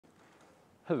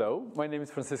Hello, my name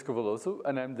is Francisco Veloso,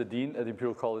 and I'm the Dean at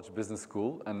Imperial College Business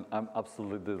School, and I'm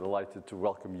absolutely delighted to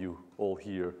welcome you all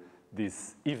here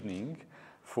this evening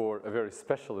for a very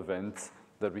special event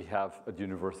that we have at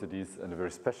universities, and a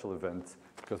very special event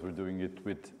because we're doing it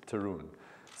with Tarun.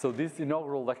 So these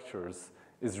inaugural lectures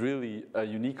is really a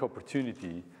unique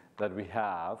opportunity that we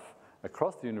have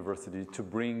across the university to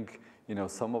bring,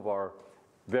 some of our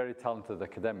very talented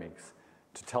academics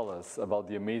to tell us about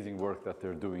the amazing work that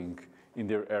they're doing in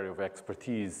their area of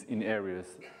expertise, in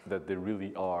areas that they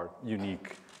really are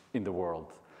unique in the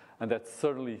world. And that's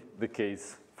certainly the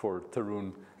case for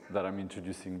Tarun that I'm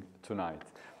introducing tonight.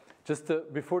 Just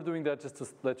before doing that, just to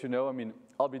let you know,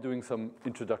 I'll be doing some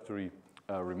introductory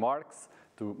remarks,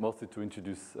 mostly to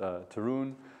introduce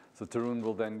Tarun. So Tarun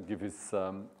will then give his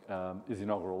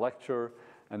inaugural lecture,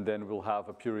 and then we'll have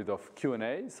a period of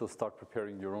Q&A, so start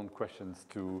preparing your own questions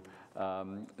to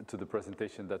the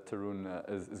presentation that Tarun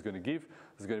is going to give.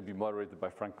 It's going to be moderated by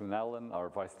Franklin Allen, our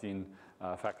Vice Dean,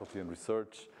 Faculty and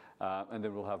Research, and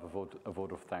then we'll have a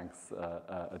vote of thanks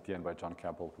at the end by John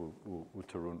Campbell,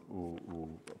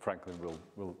 who Franklin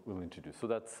will introduce. So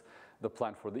that's the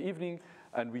plan for the evening,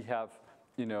 and we have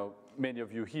many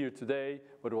of you here today,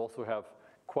 but we also have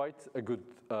quite a good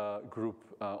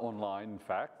group online, in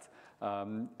fact.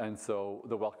 And so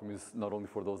the welcome is not only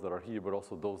for those that are here, but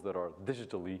also those that are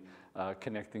digitally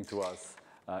connecting to us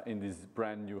in this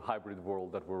brand new hybrid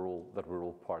world that we're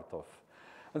all part of.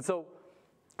 And so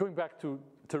going back to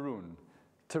Tarun.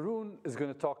 Tarun is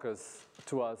going to talk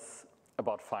to us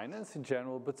about finance in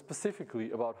general, but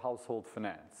specifically about household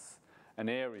finance, an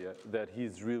area that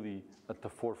he's really at the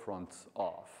forefront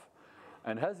of.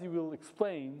 And as he will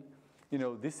explain,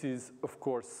 this is, of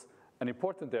course, an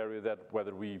important area that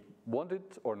whether we want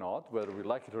it or not, whether we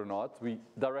like it or not, we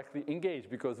directly engage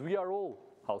because we are all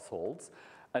households,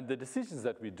 and the decisions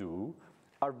that we do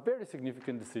are very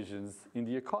significant decisions in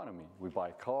the economy. We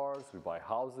buy cars, we buy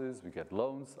houses, we get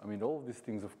loans. All of these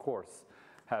things, of course,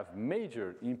 have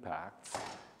major impacts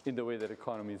in the way that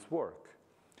economies work.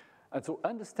 And so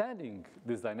understanding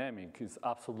this dynamic is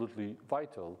absolutely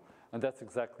vital, and that's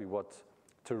exactly what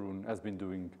Tarun has been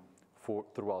doing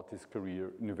throughout his career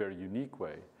in a very unique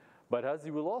way. But as he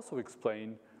will also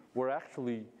explain, we're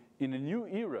actually in a new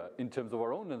era in terms of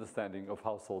our own understanding of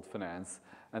household finance,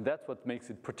 and that's what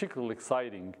makes it particularly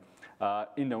exciting,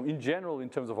 in general in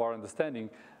terms of our understanding,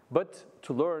 but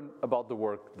to learn about the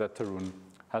work that Tarun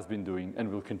has been doing and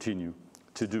will continue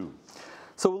to do.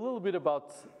 So a little bit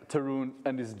about Tarun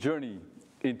and his journey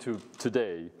into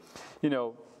today.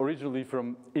 Originally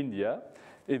from India,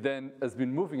 he then has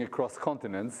been moving across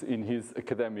continents in his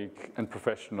academic and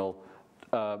professional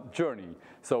journey.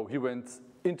 So he went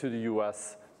into the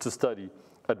US to study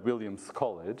at Williams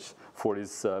College for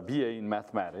his BA in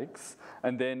mathematics,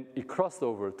 and then he crossed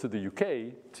over to the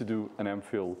UK to do an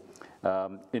MPhil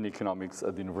in economics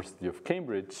at the University of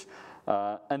Cambridge,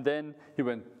 and then he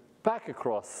went back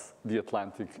across the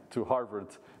Atlantic to Harvard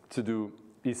to do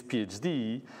his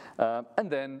PhD, and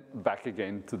then back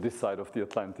again to this side of the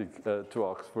Atlantic to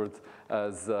Oxford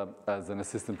as an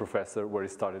assistant professor, where he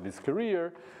started his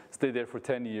career, stayed there for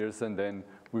 10 years, and then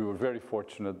we were very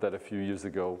fortunate that a few years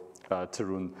ago,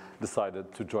 Tarun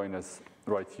decided to join us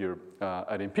right here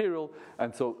at Imperial,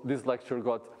 and so this lecture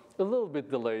got a little bit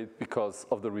delayed because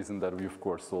of the reason that we, of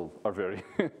course, all are very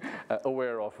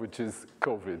aware of, which is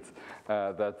COVID,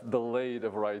 that delayed a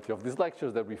variety of these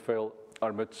lectures that we felt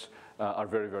are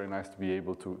very, very nice to be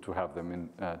able to have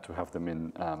them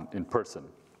in person.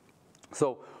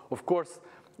 So, of course,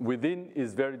 within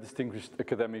his very distinguished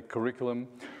academic curriculum,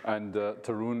 and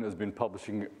Tarun has been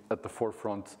publishing at the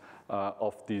forefront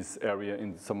of this area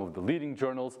in some of the leading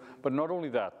journals. But not only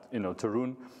that,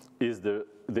 Tarun is the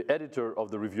editor of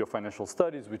the Review of Financial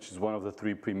Studies, which is one of the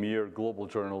 3 premier global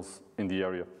journals in the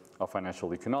area of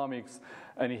financial economics,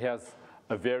 and he has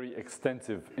a very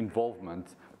extensive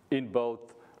involvement in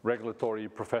both regulatory,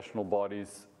 professional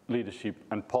bodies, leadership,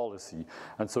 and policy.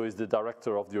 And so he's the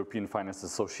director of the European Finance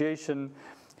Association.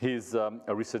 He's a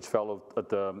research fellow at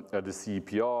the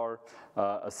CEPR,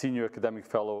 a senior academic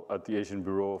fellow at the Asian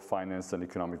Bureau of Finance and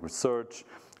Economic Research,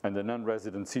 and a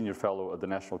non-resident senior fellow at the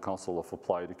National Council of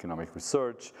Applied Economic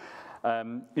Research.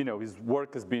 His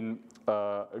work has been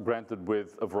granted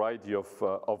with a variety of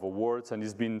awards, and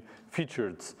he's been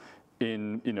featured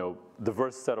in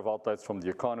diverse set of outlets, from The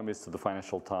Economist to the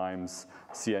Financial Times,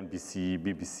 CNBC,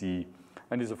 BBC,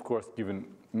 and he's of course given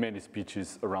many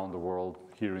speeches around the world,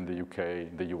 here in the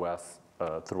UK, the US,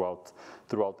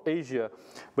 throughout Asia.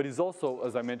 But he's also,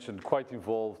 as I mentioned, quite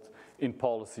involved in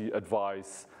policy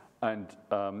advice and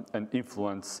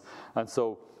influence. And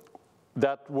so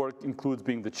that work includes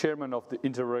being the chairman of the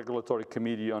Interregulatory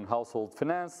Committee on Household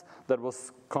Finance that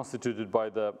was constituted by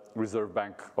the Reserve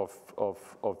Bank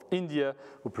of India,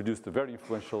 who produced a very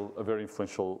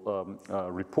influential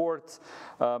report,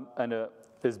 and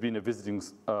has been a visiting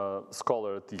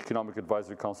scholar at the Economic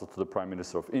Advisory Council to the Prime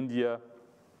Minister of India,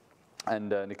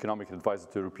 and an economic advisor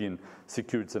to European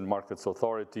Securities and Markets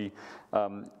Authority,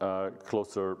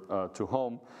 closer to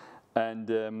home, and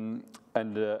an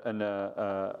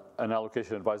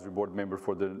allocation advisory board member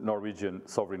for the Norwegian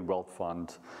Sovereign Wealth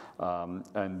Fund,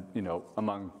 and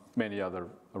among many other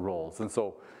roles. And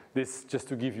so this, just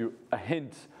to give you a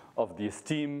hint of the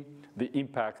esteem, the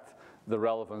impact, the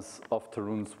relevance of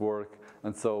Tarun's work.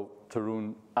 And so,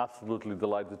 Tarun, absolutely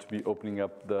delighted to be opening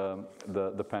up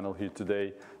the panel here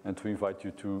today and to invite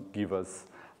you to give us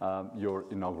your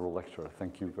inaugural lecture.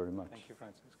 Thank you very much. Thank you,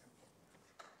 Francisco.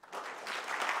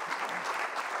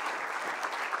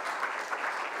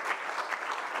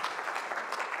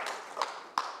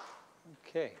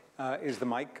 Okay, is the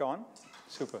mic on?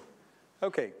 Super.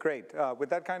 Okay, great. With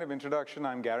that kind of introduction,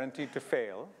 I'm guaranteed to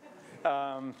fail.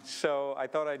 So I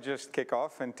thought I'd just kick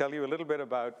off and tell you a little bit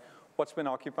about what's been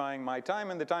occupying my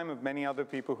time and the time of many other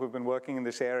people who've been working in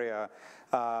this area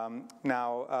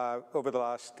now over the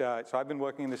last, so I've been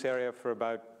working in this area for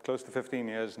about close to 15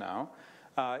 years now.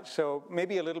 So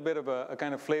maybe a little bit of a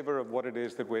kind of flavor of what it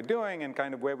is that we're doing and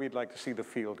kind of where we'd like to see the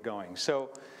field going.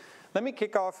 So let me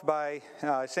kick off by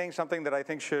saying something that I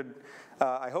think should,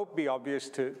 I hope, be obvious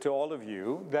to all of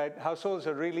you, that households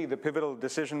are really the pivotal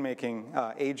decision-making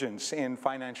agents in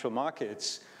financial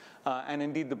markets and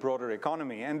indeed the broader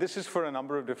economy. And this is for a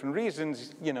number of different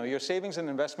reasons. Your savings and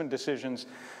investment decisions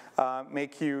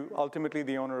make you ultimately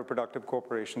the owner of productive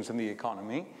corporations in the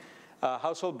economy.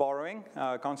 Household borrowing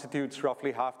constitutes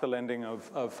roughly half the lending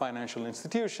of financial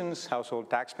institutions. Household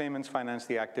tax payments finance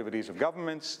the activities of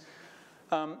governments.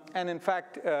 And in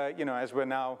fact, as we're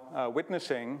now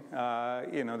witnessing,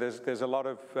 there's a lot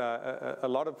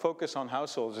of focus on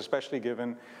households, especially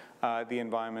given the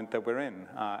environment that we're in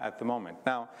at the moment.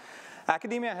 Now,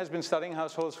 academia has been studying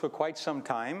households for quite some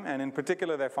time, and in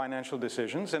particular their financial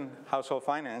decisions, and household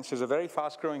finance is a very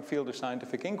fast-growing field of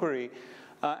scientific inquiry.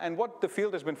 And what the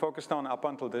field has been focused on up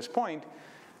until this point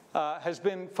has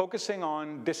been focusing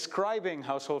on describing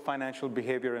household financial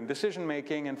behavior and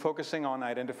decision-making, and focusing on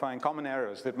identifying common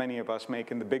errors that many of us make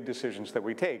in the big decisions that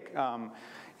we take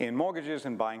in mortgages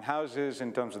and buying houses,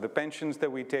 in terms of the pensions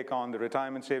that we take on, the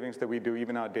retirement savings that we do,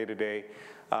 even our day-to-day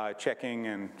checking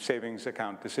and savings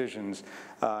account decisions,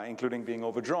 including being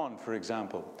overdrawn, for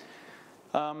example.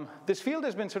 This field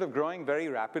has been sort of growing very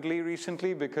rapidly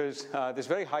recently because there's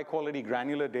very high-quality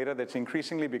granular data that's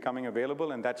increasingly becoming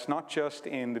available, and that's not just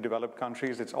in the developed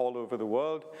countries, it's all over the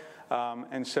world.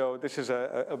 And so this is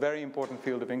a very important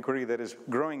field of inquiry that is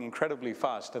growing incredibly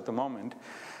fast at the moment.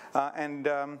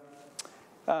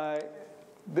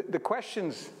 The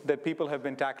questions that people have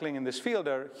been tackling in this field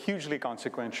are hugely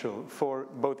consequential for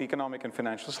both economic and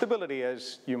financial stability,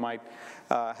 as you might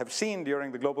have seen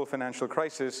during the global financial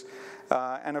crisis.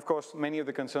 And of course, many of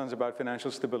the concerns about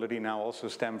financial stability now also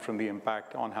stem from the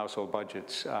impact on household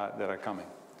budgets that are coming.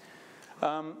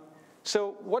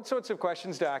 So what sorts of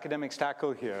questions do academics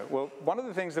tackle here? Well, one of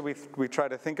the things that we try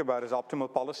to think about is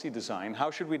optimal policy design.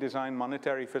 How should we design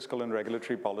monetary, fiscal, and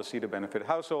regulatory policy to benefit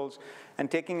households,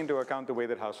 and taking into account the way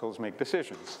that households make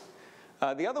decisions?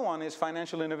 The other one is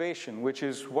financial innovation, which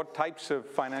is what types of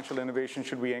financial innovation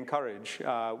should we encourage?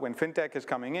 When fintech is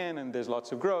coming in and there's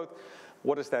lots of growth,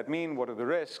 what does that mean? What are the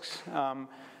risks?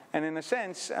 And in a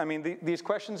sense, I mean, these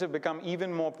questions have become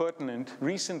even more pertinent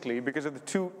recently because of the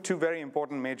two very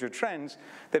important major trends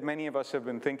that many of us have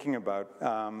been thinking about,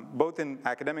 both in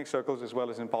academic circles as well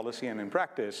as in policy and in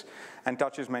practice, and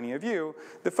touches many of you.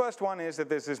 The first one is that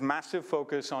there's this massive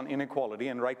focus on inequality,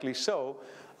 and rightly so,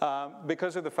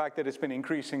 because of the fact that it's been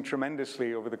increasing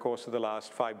tremendously over the course of the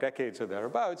last 5 decades or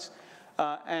thereabouts.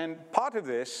 And part of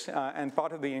this, and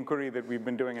part of the inquiry that we've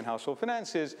been doing in household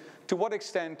finance is, to what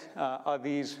extent are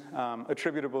these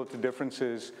attributable to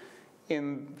differences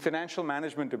in financial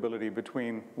management ability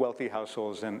between wealthy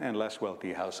households and less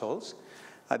wealthy households?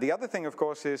 The other thing, of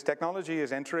course, is technology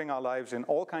is entering our lives in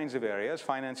all kinds of areas.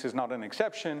 Finance is not an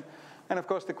exception. And of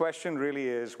course, the question really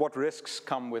is, what risks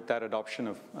come with that adoption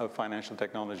of financial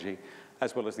technology,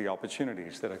 as well as the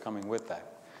opportunities that are coming with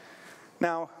that?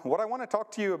 Now, what I want to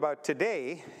talk to you about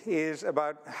today is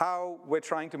about how we're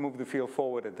trying to move the field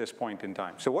forward at this point in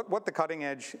time. So what the cutting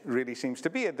edge really seems to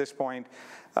be at this point,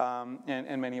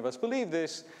 and many of us believe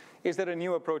this, is that a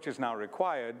new approach is now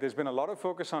required. There's been a lot of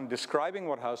focus on describing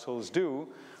what households do,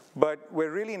 But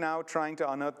we're really now trying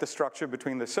to unearth the structure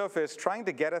between the surface, trying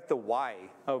to get at the why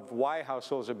of why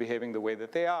households are behaving the way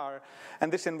that they are.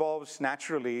 And this involves,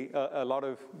 naturally, a lot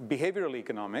of behavioral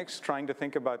economics, trying to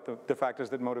think about the factors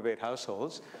that motivate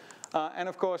households. And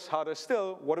of course, harder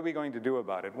still, what are we going to do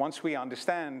about it? Once we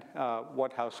understand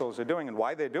what households are doing and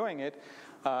why they're doing it,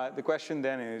 the question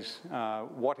then is,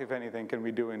 what, if anything, can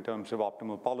we do in terms of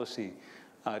optimal policy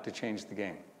to change the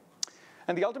game?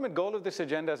 And the ultimate goal of this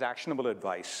agenda is actionable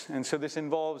advice. And so this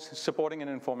involves supporting and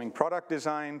informing product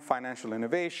design, financial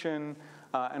innovation,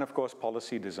 and of course,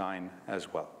 policy design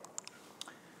as well.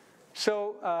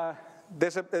 So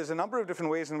there's a number of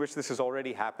different ways in which this is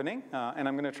already happening, and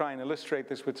I'm going to try and illustrate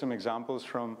this with some examples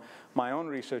from my own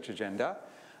research agenda.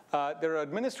 There are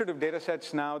administrative data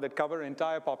sets now that cover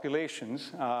entire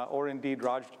populations, or indeed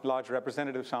large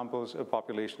representative samples of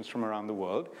populations from around the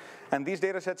world. And these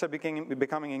data sets are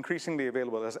becoming increasingly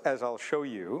available, as I'll show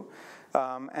you.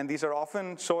 And these are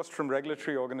often sourced from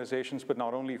regulatory organizations, but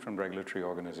not only from regulatory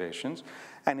organizations.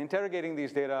 And interrogating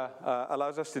these data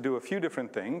allows us to do a few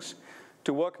different things,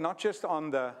 to work not just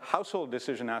on the household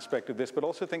decision aspect of this, but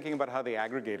also thinking about how they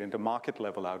aggregate into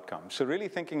market-level outcomes. So really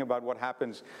thinking about what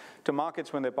happens to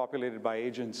markets when they're populated by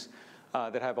agents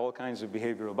that have all kinds of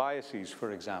behavioral biases,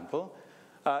 for example.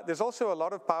 There's also a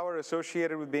lot of power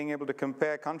associated with being able to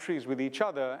compare countries with each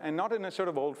other, and not in a sort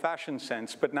of old-fashioned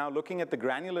sense, but now looking at the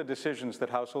granular decisions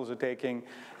that households are taking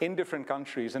in different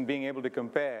countries and being able to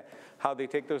compare how they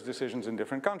take those decisions in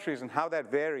different countries and how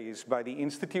that varies by the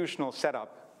institutional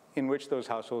setup in which those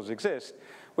households exist,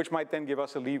 which might then give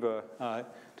us a lever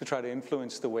to try to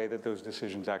influence the way that those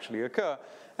decisions actually occur.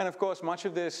 And of course, much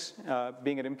of this,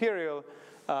 being at Imperial,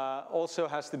 also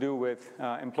has to do with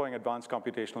employing advanced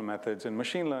computational methods and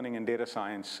machine learning and data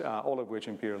science, all of which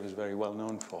Imperial is very well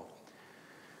known for.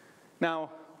 Now,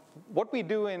 what we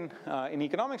do in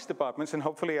economics departments, and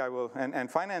hopefully I will, and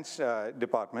finance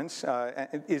departments,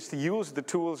 is to use the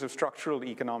tools of structural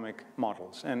economic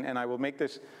models. And I will make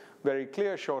this very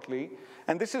clear shortly.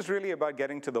 And this is really about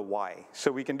getting to the why.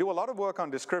 So we can do a lot of work on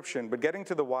description, but getting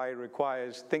to the why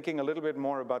requires thinking a little bit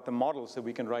more about the models that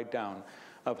we can write down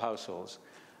of households.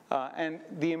 And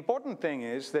the important thing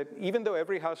is that even though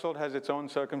every household has its own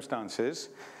circumstances,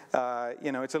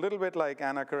 it's a little bit like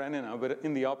Anna Karenina, but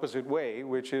in the opposite way,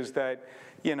 which is that,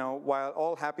 while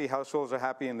all happy households are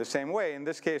happy in the same way, in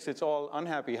this case, it's all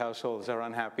unhappy households are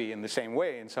unhappy in the same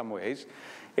way in some ways.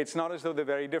 It's not as though they're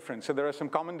very different. So there are some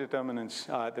common determinants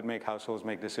that make households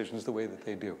make decisions the way that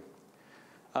they do.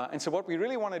 And so what we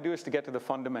really want to do is to get to the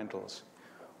fundamentals.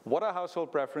 What are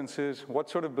household preferences? What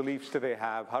sort of beliefs do they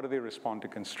have? How do they respond to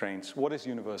constraints? What is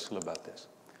universal about this?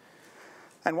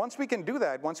 And once we can do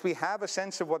that, once we have a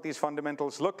sense of what these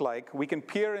fundamentals look like, we can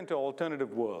peer into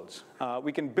alternative worlds.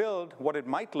 We can build what it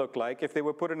might look like if they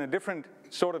were put in a different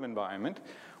sort of environment.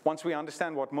 Once we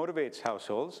understand what motivates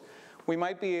households, we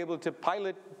might be able to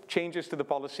pilot changes to the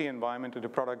policy environment or to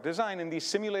product design in these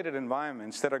simulated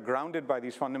environments that are grounded by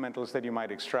these fundamentals that you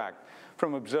might extract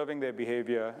from observing their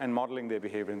behavior and modeling their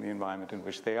behavior in the environment in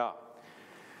which they are.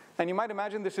 And you might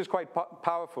imagine this is quite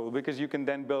powerful because you can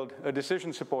then build a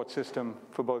decision support system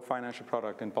for both financial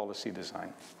product and policy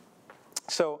design.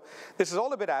 So this is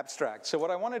all a bit abstract. So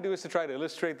what I want to do is to try to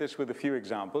illustrate this with a few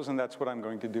examples, and that's what I'm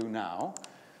going to do now.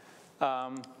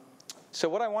 So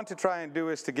what I want to try and do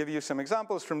is to give you some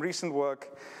examples from recent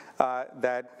work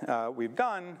that we've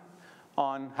done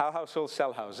on how households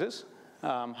sell houses,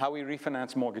 how we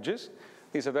refinance mortgages.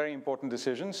 These are very important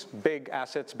decisions, big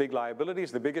assets, big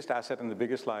liabilities, the biggest asset and the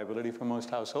biggest liability for most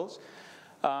households.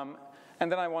 And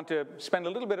then I want to spend a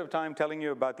little bit of time telling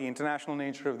you about the international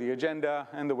nature of the agenda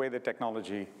and the way that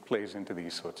technology plays into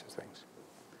these sorts of things.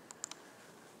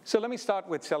 So let me start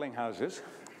with selling houses.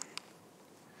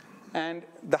 And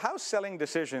the house selling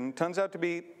decision turns out to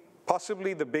be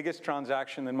possibly the biggest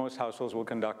transaction that most households will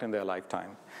conduct in their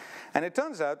lifetime. And it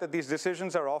turns out that these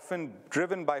decisions are often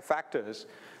driven by factors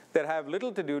that have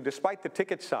little to do, despite the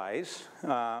ticket size,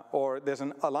 or there's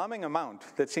an alarming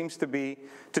amount that seems to be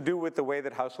to do with the way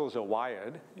that households are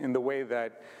wired, in the way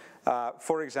that,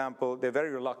 for example, they're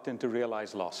very reluctant to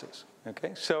realize losses,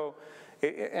 okay? So,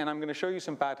 and I'm going to show you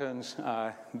some patterns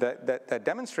that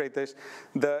demonstrate this.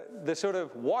 The sort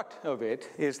of what of it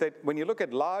is that when you look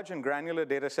at large and granular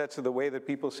data sets of the way that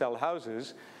people sell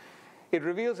houses, it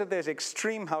reveals that there's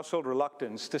extreme household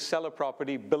reluctance to sell a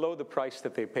property below the price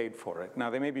that they paid for it. Now,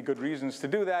 there may be good reasons to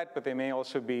do that, but there may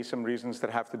also be some reasons that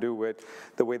have to do with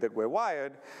the way that we're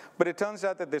wired. But it turns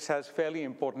out that this has fairly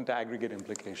important aggregate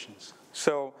implications.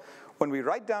 So when we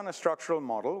write down a structural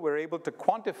model, we're able to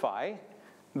quantify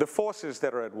the forces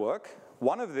that are at work.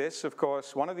 One of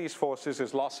these forces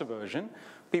is loss aversion.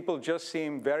 People just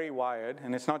seem very wired,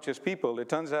 and it's not just people. It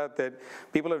turns out that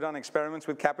people have done experiments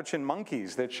with capuchin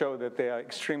monkeys that show that they are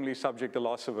extremely subject to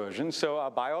loss aversion. So our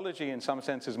biology, in some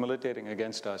sense, is militating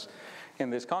against us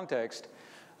in this context.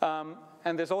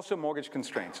 And there's also mortgage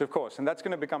constraints, of course, and that's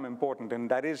going to become important, and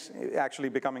that is actually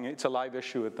becoming, it's a live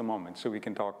issue at the moment, so we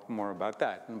can talk more about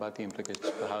that and about the implications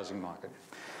of the housing market.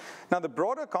 Now, the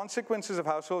broader consequences of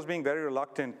households being very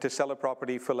reluctant to sell a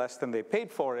property for less than they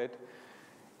paid for it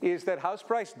is that house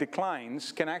price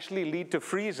declines can actually lead to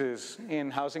freezes in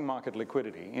housing market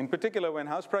liquidity. In particular, when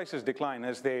house prices decline,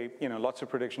 as lots of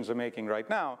predictions are making right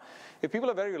now, if people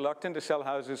are very reluctant to sell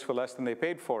houses for less than they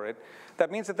paid for it,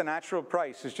 that means that the natural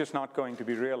price is just not going to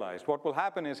be realized. What will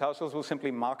happen is households will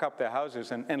simply mark up their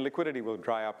houses and liquidity will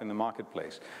dry up in the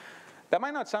marketplace. That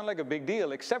might not sound like a big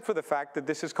deal, except for the fact that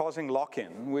this is causing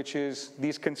lock-in, which is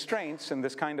these constraints and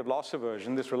this kind of loss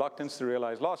aversion, this reluctance to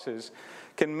realize losses,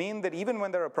 can mean that even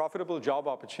when there are profitable job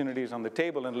opportunities on the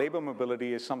table and labor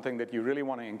mobility is something that you really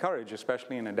want to encourage,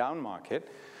 especially in a down market,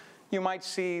 you might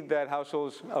see that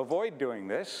households avoid doing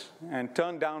this and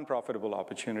turn down profitable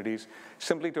opportunities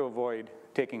simply to avoid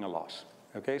taking a loss.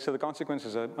 Okay, so the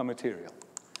consequences are material.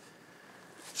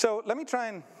 So let me try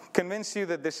and convince you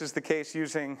that this is the case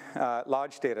using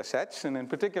large data sets. And in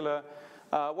particular,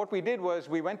 what we did was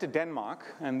we went to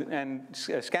Denmark. And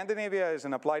Scandinavia is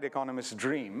an applied economist's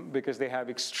dream because they have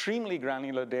extremely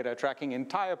granular data tracking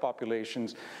entire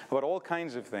populations about all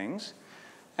kinds of things.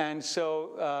 And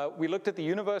so we looked at the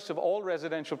universe of all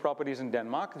residential properties in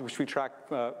Denmark, which we tracked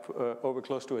over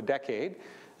close to a decade.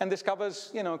 And this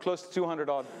covers, close to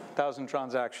 200,000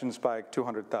 transactions by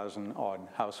 200,000 odd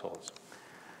households.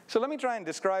 So let me try and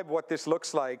describe what this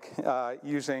looks like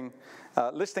using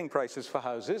listing prices for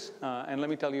houses. And let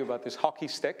me tell you about this hockey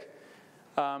stick.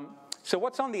 So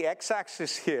what's on the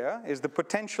x-axis here is the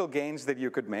potential gains that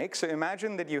you could make. So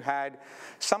imagine that you had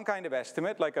some kind of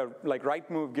estimate, like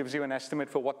Rightmove gives you an estimate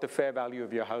for what the fair value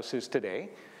of your house is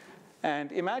today.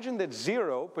 And imagine that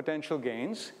 0 potential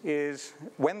gains is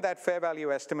when that fair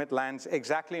value estimate lands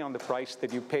exactly on the price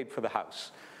that you paid for the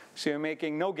house. So you're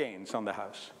making no gains on the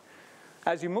house.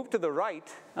 As you move to the right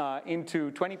into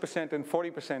 20% and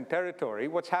 40% territory,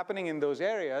 what's happening in those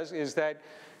areas is that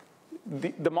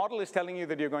the model is telling you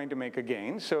that you're going to make a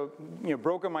gain. So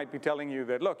broker might be telling you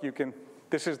that, look,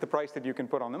 this is the price that you can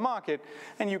put on the market,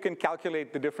 and you can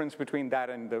calculate the difference between that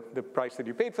and the price that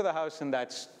you paid for the house, and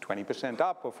that's 20%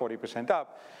 up or 40%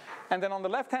 up. And then on the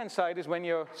left-hand side is when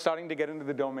you're starting to get into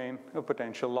the domain of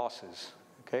potential losses.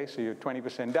 Okay, so you're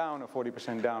 20% down or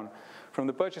 40% down from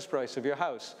the purchase price of your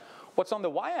house. What's on the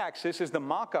y-axis is the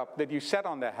markup that you set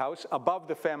on the house above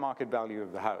the fair market value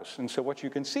of the house. And so what you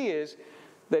can see is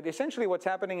that essentially what's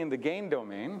happening in the gain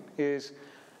domain is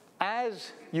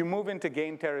as you move into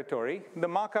gain territory, the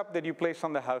markup that you place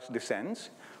on the house descends.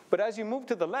 But as you move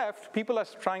to the left, people are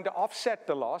trying to offset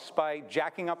the loss by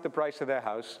jacking up the price of their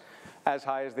house as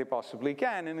high as they possibly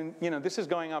can. And this is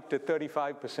going up to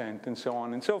 35% and so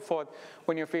on and so forth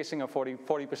when you're facing a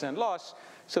 40% loss.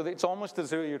 So it's almost as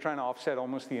though you're trying to offset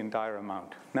almost the entire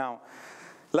amount. Now,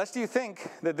 lest you think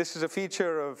that this is a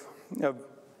feature of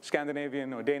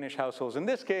Scandinavian or Danish households, in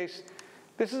this case,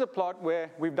 this is a plot where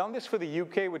we've done this for the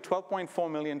UK with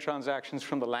 12.4 million transactions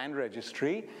from the land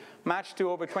registry, matched to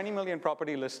over 20 million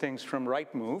property listings from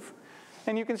Rightmove.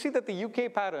 And you can see that the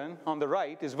UK pattern on the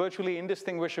right is virtually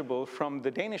indistinguishable from the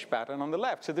Danish pattern on the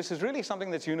left. So this is really something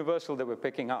that's universal that we're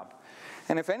picking up.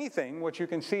 And if anything, what you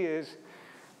can see is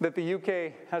that the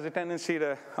UK has a tendency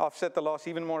to offset the loss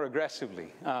even more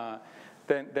aggressively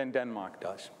than Denmark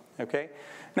does. Okay?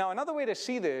 Now, another way to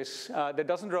see this that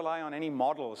doesn't rely on any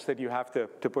models that you have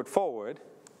to put forward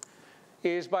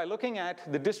is by looking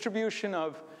at the distribution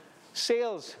of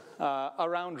sales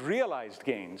around realized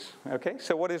gains. Okay,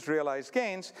 so what is realized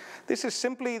gains? This is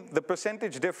simply the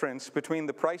percentage difference between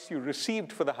the price you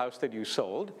received for the house that you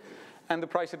sold and the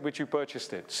price at which you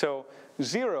purchased it. So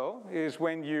 0 is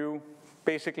when you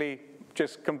basically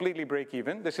just completely break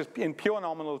even. This is in pure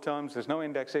nominal terms. There's no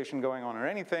indexation going on or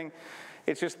anything.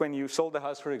 It's just when you sold the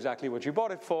house for exactly what you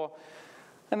bought it for.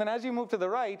 And then as you move to the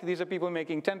right, these are people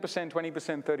making 10%, 20%,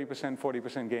 30%,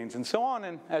 40% gains, and so on.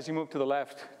 And as you move to the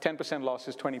left, 10%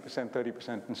 losses, 20%,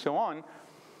 30%, and so on.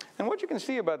 And what you can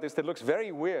see about this that looks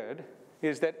very weird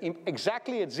is that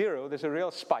exactly at 0, there's a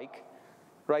real spike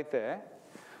right there,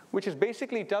 which is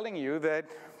basically telling you that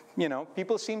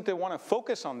people seem to want to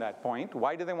focus on that point.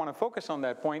 Why do they want to focus on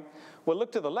that point? Well,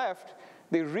 look to the left.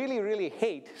 They really, really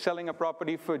hate selling a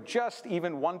property for just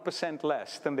even 1%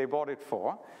 less than they bought it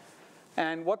for.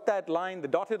 And what that line, the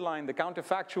dotted line, the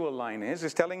counterfactual line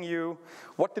is telling you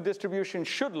what the distribution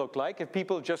should look like if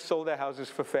people just sold their houses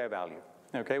for fair value,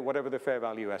 okay, whatever the fair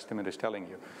value estimate is telling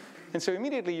you. And so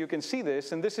immediately you can see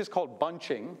this, and this is called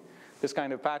bunching, this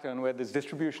kind of pattern where this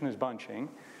distribution is bunching.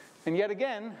 And yet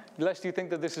again, lest you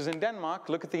think that this is in Denmark,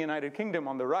 look at the United Kingdom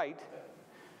on the right.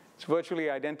 It's virtually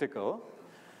identical.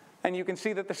 And you can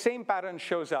see that the same pattern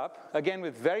shows up, again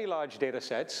with very large data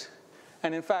sets.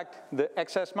 And in fact, the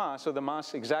excess mass, or the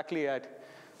mass exactly at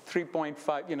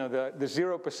 3.5, the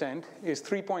 0% is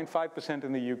 3.5%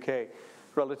 in the UK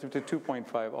relative to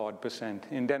 2.5 odd percent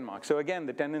in Denmark. So again,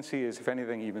 the tendency is, if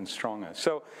anything, even stronger.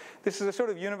 So this is a sort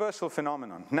of universal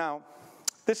phenomenon. Now,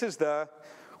 this is the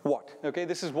what, okay?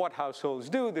 This is what households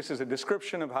do. This is a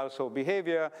description of household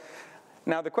behavior.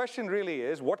 Now, the question really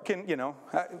is, what can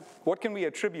we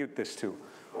attribute this to?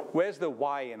 Where's the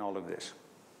why in all of this?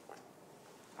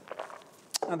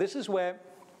 Now, this is where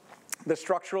the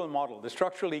structural model, the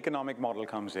structural economic model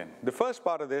comes in. The first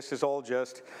part of this is all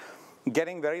just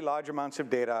getting very large amounts of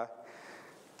data,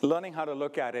 learning how to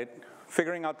look at it,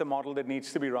 figuring out the model that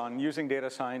needs to be run, using data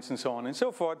science and so on and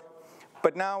so forth.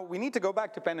 But now we need to go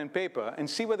back to pen and paper and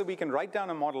see whether we can write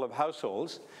down a model of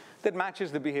households that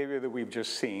matches the behavior that we've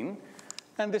just seen.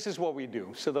 And this is what we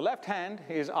do. So the left hand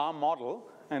is our model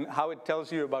and how it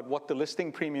tells you about what the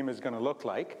listing premium is going to look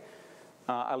like.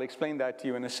 I'll explain that to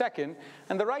you in a second.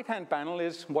 And the right-hand panel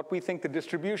is what we think the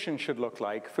distribution should look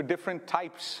like for different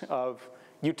types of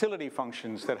utility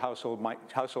functions that households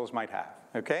might have,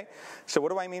 okay? So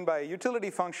what do I mean by a utility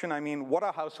function? I mean, what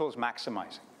are households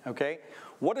maximizing, okay?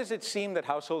 What does it seem that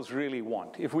households really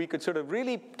want? If we could sort of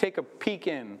really take a peek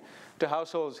in to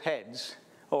households' heads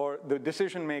or the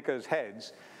decision makers'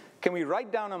 heads, can we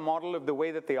write down a model of the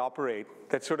way that they operate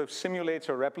that sort of simulates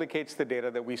or replicates the data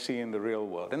that we see in the real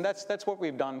world? And that's what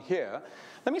we've done here.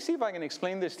 Let me see if I can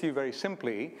explain this to you very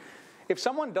simply. If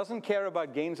someone doesn't care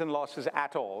about gains and losses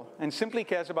at all and simply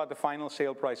cares about the final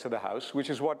sale price of the house,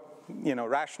 which is what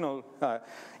rational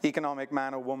economic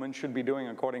man or woman should be doing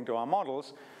according to our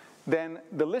models, then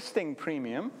the listing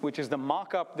premium, which is the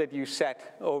markup that you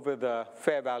set over the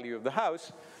fair value of the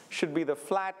house, should be the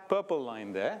flat purple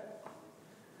line there.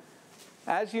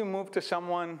 As you move to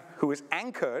someone who is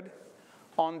anchored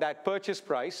on that purchase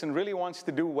price and really wants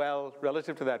to do well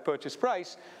relative to that purchase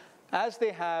price, as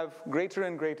they have greater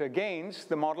and greater gains,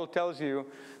 the model tells you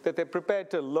that they're prepared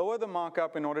to lower the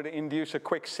markup in order to induce a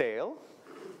quick sale.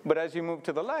 But as you move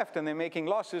to the left and they're making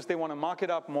losses, they want to mark it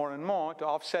up more and more to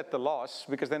offset the loss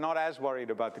because they're not as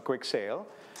worried about the quick sale.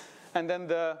 And then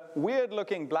the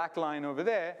weird-looking black line over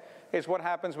there is what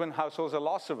happens when households are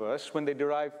loss-averse, when they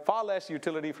derive far less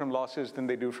utility from losses than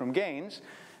they do from gains.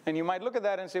 And you might look at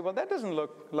that and say, well, that doesn't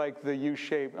look like the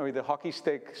U-shape, I mean, the hockey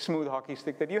stick, smooth hockey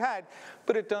stick that you had.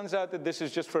 But it turns out that this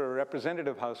is just for a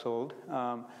representative household.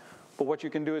 But what you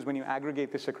can do is when you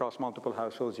aggregate this across multiple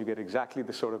households, you get exactly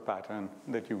the sort of pattern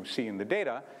that you see in the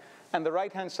data. And the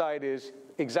right-hand side is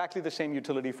exactly the same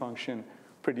utility function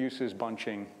produces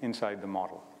bunching inside the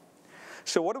model.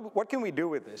 So what can we do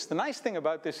with this? The nice thing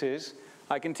about this is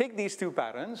I can take these two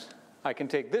patterns. I can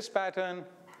take this pattern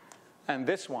and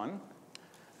this one.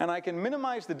 And I can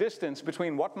minimize the distance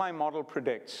between what my model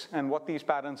predicts and what these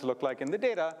patterns look like in the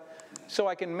data, so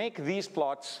I can make these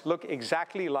plots look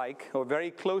exactly like or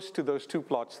very close to those two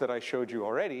plots that I showed you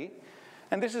already.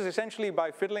 And this is essentially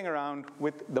by fiddling around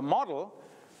with the model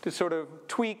to sort of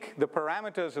tweak the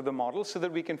parameters of the model so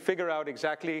that we can figure out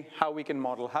exactly how we can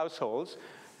model households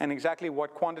and exactly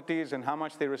what quantities and how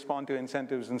much they respond to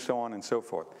incentives and so on and so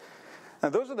forth. Now,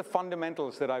 those are the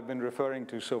fundamentals that I've been referring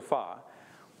to so far.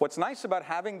 What's nice about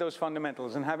having those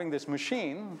fundamentals and having this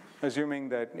machine, assuming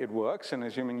that it works and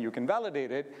assuming you can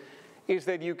validate it, is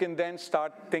that you can then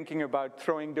start thinking about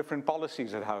throwing different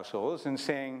policies at households and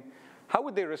saying, how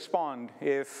would they respond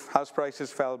if house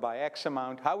prices fell by X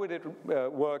amount? How would it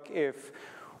work if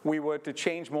we were to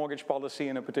change mortgage policy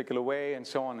in a particular way, and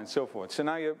so on and so forth? So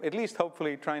now you're at least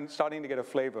hopefully starting to get a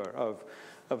flavor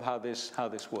of how this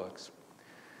works.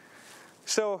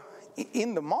 So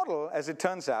in the model, as it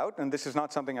turns out, and this is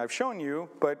not something I've shown you,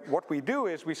 but what we do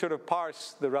is we sort of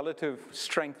parse the relative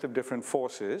strength of different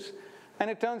forces. And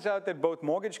it turns out that both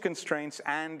mortgage constraints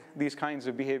and these kinds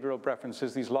of behavioral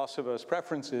preferences, these loss-averse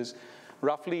preferences,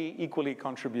 roughly equally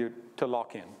contribute to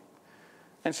lock-in.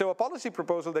 And so a policy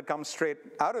proposal that comes straight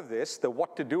out of this, the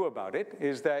what to do about it,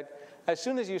 is that as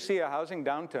soon as you see a housing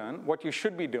downturn, what you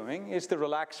should be doing is to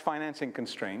relax financing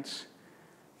constraints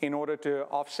in order to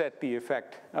offset the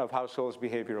effect of households'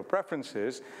 behavioral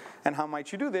preferences. And how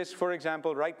might you do this? For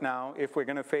example, right now, if we're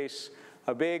going to face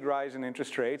a big rise in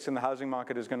interest rates and the housing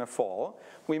market is going to fall,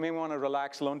 we may want to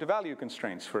relax loan-to-value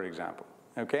constraints, for example,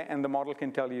 okay? And the model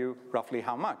can tell you roughly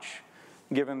how much,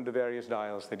 given the various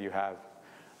dials that you have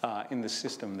in the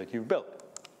system that you've built.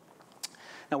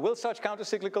 Now, will such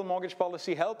countercyclical mortgage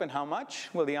policy help, and how much?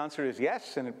 Well, the answer is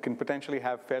yes, and it can potentially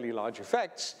have fairly large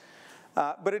effects.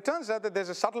 But it turns out that there's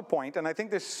a subtle point, and I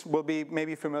think this will be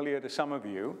maybe familiar to some of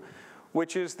you,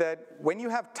 which is that when you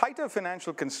have tighter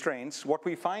financial constraints, what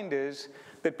we find is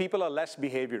that people are less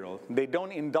behavioral. They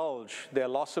don't indulge their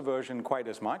loss aversion quite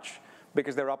as much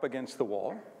because they're up against the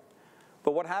wall.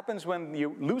 But what happens when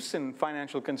you loosen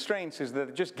financial constraints is that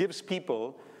it just gives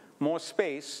people more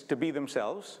space to be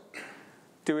themselves,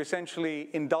 to essentially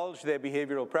indulge their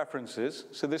behavioral preferences.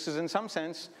 So this is in some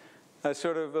sense a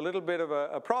sort of a little bit of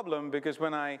a problem, because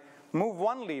when I move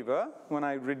one lever, when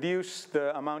I reduce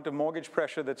the amount of mortgage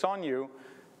pressure that's on you,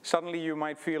 suddenly you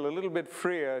might feel a little bit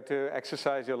freer to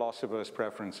exercise your loss-averse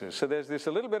preferences. So there's this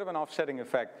a little bit of an offsetting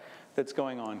effect that's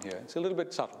going on here. It's a little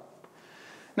bit subtle.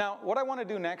 Now, what I want to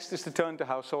do next is to turn to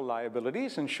household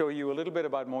liabilities and show you a little bit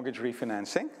about mortgage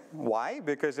refinancing. Why?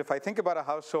 Because if I think about a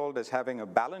household as having a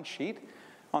balance sheet,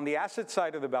 on the asset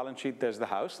side of the balance sheet, there's the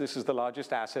house. This is the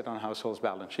largest asset on households'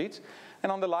 balance sheets.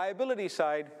 And on the liability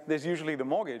side, there's usually the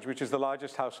mortgage, which is the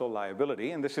largest household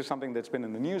liability. And this is something that's been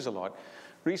in the news a lot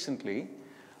recently.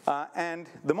 And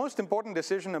the most important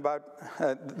decision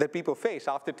that people face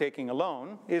after taking a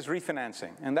loan is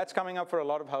refinancing. And that's coming up for a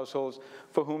lot of households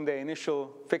for whom their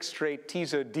initial fixed-rate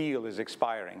teaser deal is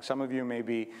expiring. Some of you may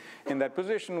be in that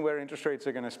position where interest rates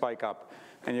are going to spike up,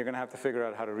 and you're going to have to figure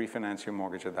out how to refinance your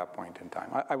mortgage at that point in time.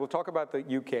 I will talk about the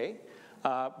UK,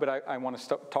 but I want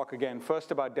to talk again first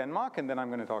about Denmark, and then I'm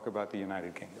going to talk about the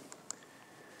United Kingdom.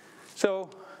 So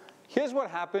here's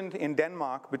what happened in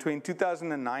Denmark between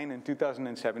 2009 and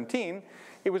 2017.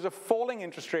 It was a falling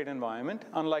interest rate environment,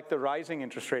 unlike the rising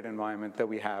interest rate environment that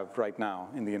we have right now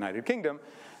in the United Kingdom.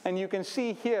 And you can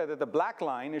see here that the black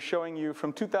line is showing you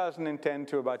from 2010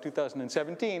 to about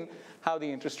 2017 how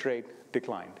the interest rate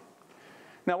declined.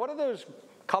 Now, what are those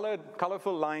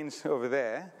colorful lines over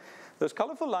there? Those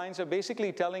colorful lines are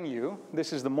basically telling you,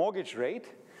 this is the mortgage rate.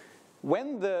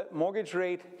 When the mortgage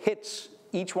rate hits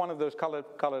each one of those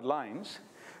colored lines,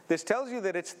 this tells you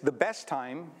that it's the best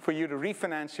time for you to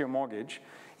refinance your mortgage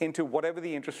into whatever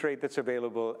the interest rate that's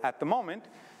available at the moment,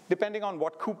 depending on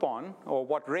what coupon or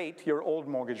what rate your old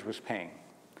mortgage was paying.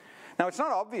 Now, it's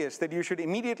not obvious that you should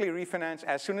immediately refinance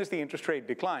as soon as the interest rate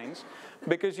declines,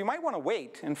 because you might want to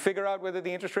wait and figure out whether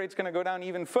the interest rate's going to go down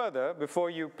even further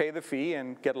before you pay the fee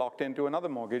and get locked into another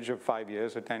mortgage of 5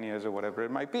 years or 10 years or whatever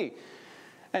it might be.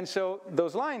 And so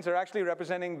those lines are actually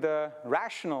representing the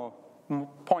rational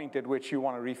point at which you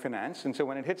want to refinance. And so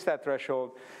when it hits that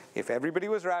threshold, if everybody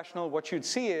was rational, what you'd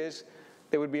see is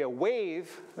there would be a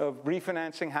wave of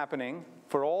refinancing happening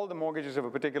for all the mortgages of a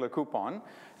particular coupon,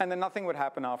 and then nothing would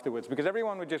happen afterwards, because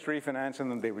everyone would just refinance and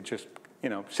then they would just,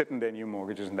 sit in their new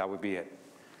mortgages, and that would be it.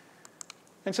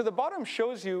 And so the bottom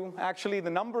shows you actually the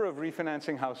number of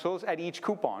refinancing households at each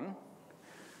coupon.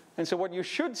 And so what you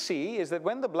should see is that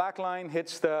when the black line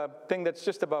hits the thing that's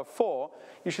just above 4,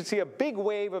 you should see a big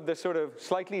wave of the sort of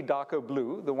slightly darker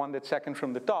blue, the one that's second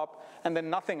from the top, and then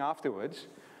nothing afterwards.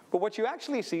 But what you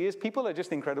actually see is people are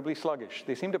just incredibly sluggish.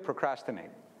 They seem to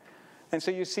procrastinate. And so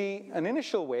you see an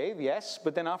initial wave, yes,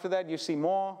 but then after that you see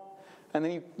more. And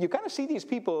then you kind of see these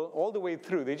people all the way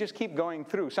through. They just keep going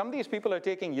through. Some of these people are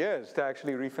taking years to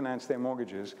actually refinance their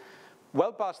mortgages,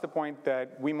 well past the point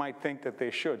that we might think that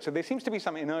they should. So there seems to be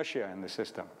some inertia in the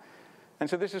system. And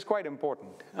so this is quite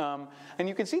important. And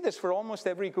you can see this for almost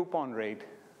every coupon rate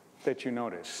that you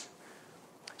notice.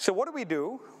 So what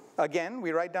do? Again,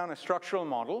 we write down a structural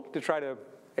model to try to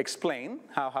explain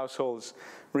how households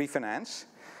refinance.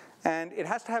 And it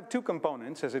has to have two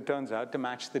components, as it turns out, to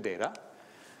match the data.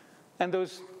 And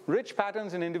those rich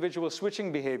patterns in individual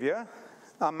switching behavior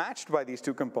are matched by these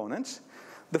two components.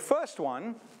 The first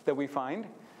one that we find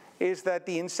is that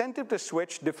the incentive to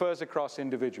switch differs across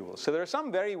individuals. So there are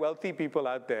some very wealthy people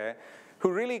out there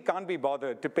who really can't be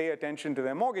bothered to pay attention to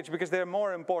their mortgage because there are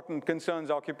more important concerns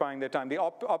occupying their time. The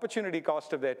opportunity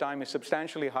cost of their time is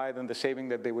substantially higher than the saving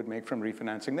that they would make from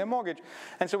refinancing their mortgage.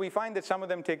 And so we find that some of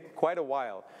them take quite a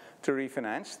while to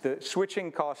refinance. The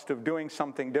switching cost of doing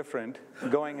something different,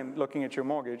 going and looking at your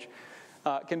mortgage,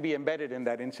 can be embedded in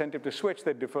that incentive to switch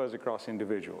that differs across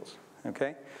individuals,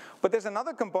 okay? But there's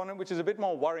another component which is a bit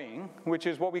more worrying, which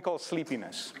is what we call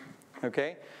sleepiness,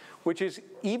 okay? Which is,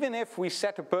 even if we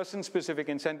set a person-specific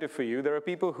incentive for you, there are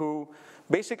people who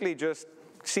basically just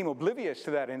seem oblivious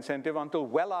to that incentive until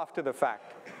well after the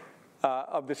fact.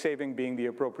 of the saving being the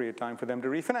appropriate time for them to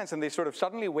refinance. And they sort of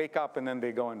suddenly wake up and then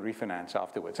they go and refinance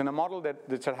afterwards. And a model that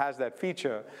has that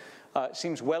feature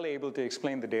seems well able to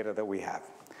explain the data that we have.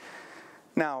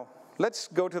 Now, let's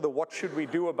go to the what should we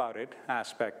do about it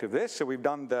aspect of this. So we've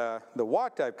done the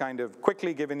what. I've kind of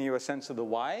quickly given you a sense of the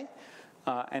why.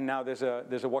 And now there's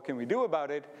a what can we do about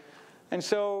it. And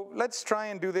so let's try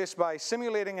and do this by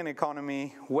simulating an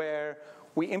economy where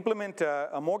we implement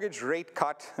a mortgage rate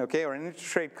cut, okay, or an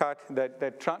interest rate cut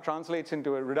that translates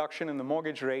into a reduction in the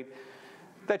mortgage rate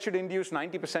that should induce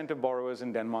 90% of borrowers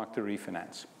in Denmark to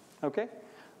refinance, okay?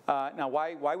 Now,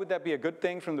 why would that be a good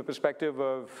thing from the perspective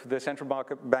of the Central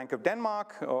Bank of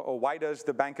Denmark, or why does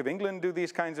the Bank of England do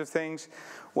these kinds of things?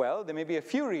 Well, there may be a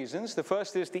few reasons. The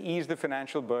first is to ease the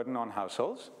financial burden on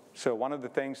households. So one of the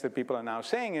things that people are now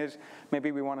saying is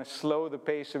maybe we want to slow the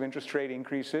pace of interest rate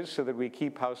increases so that we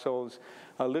keep households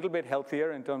a little bit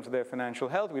healthier in terms of their financial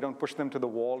health. We don't push them to the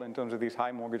wall in terms of these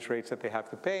high mortgage rates that they have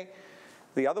to pay.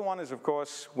 The other one is, of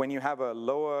course, when you have a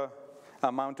lower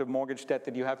amount of mortgage debt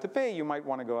that you have to pay, you might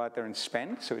want to go out there and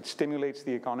spend. So it stimulates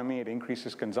the economy, it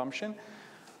increases consumption.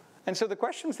 And so the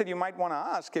questions that you might want to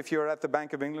ask if you're at the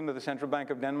Bank of England or the Central Bank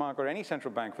of Denmark or any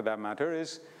central bank for that matter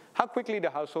is, how quickly do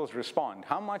households respond?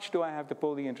 How much do I have to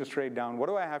pull the interest rate down? What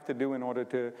do I have to do in order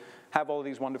to have all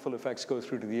these wonderful effects go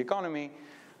through to the economy?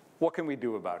 What can we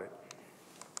do about it?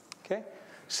 Okay,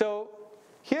 so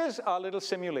here's our little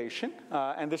simulation,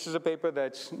 and this is a paper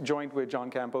that's joint with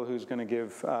John Campbell, who's going to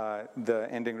give the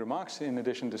ending remarks, in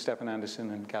addition to Stefan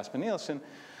Andersen and Casper Nielsen.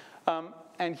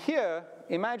 And here,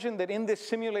 imagine that in this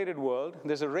simulated world,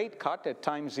 there's a rate cut at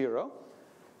time 0,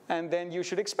 and then you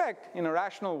should expect, in a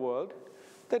rational world,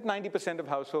 that 90% of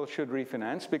households should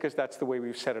refinance, because that's the way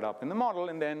we've set it up in the model,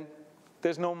 and then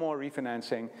there's no more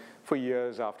refinancing for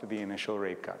years after the initial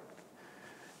rate cut.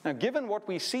 Now, given what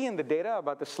we see in the data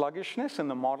about the sluggishness in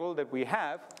the model that we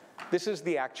have, this is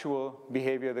the actual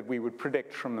behavior that we would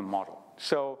predict from the model.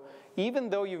 So even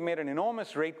though you've made an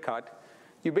enormous rate cut,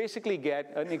 you basically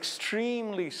get an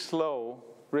extremely slow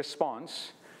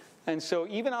response. And so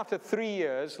even after 3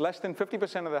 years, less than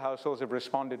 50% of the households have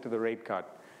responded to the rate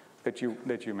cut that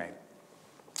you made.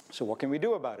 So what can we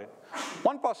do about it?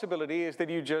 One possibility is that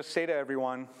you just say to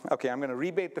everyone, okay, I'm going to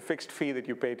rebate the fixed fee that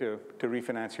you pay to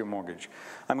refinance your mortgage.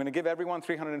 I'm going to give everyone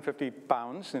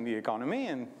 £350 in the economy,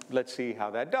 and let's see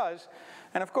how that does.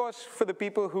 And of course, for the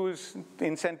people whose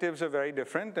incentives are very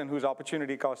different and whose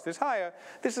opportunity cost is higher,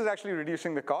 this is actually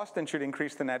reducing the cost and should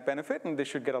increase the net benefit, and this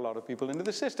should get a lot of people into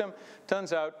the system.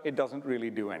 Turns out it doesn't really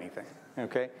do anything,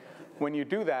 okay? When you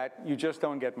do that, you just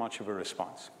don't get much of a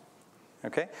response.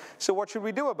 Okay, so what should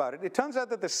we do about it? It turns out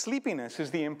that the sleepiness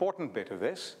is the important bit of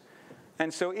this.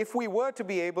 And so if we were to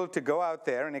be able to go out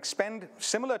there and expend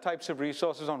similar types of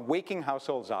resources on waking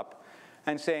households up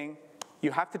and saying, you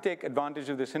have to take advantage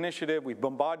of this initiative, we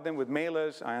bombard them with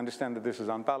mailers. I understand that this is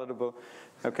unpalatable,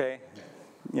 okay?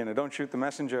 You know, don't shoot the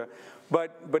messenger.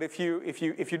 But if you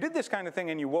did this kind of thing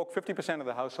and you woke 50% of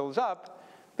the households up,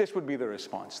 this would be the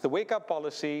response. The wake-up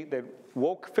policy that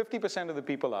woke 50% of the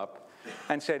people up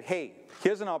and said, hey,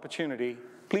 here's an opportunity,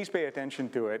 please pay attention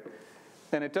to it,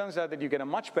 then it turns out that you get a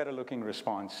much better looking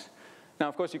response. Now,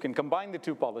 of course, you can combine the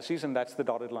two policies, and that's the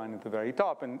dotted line at the very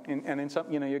top. And in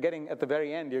some, you know, you're getting, at the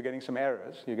very end, you're getting some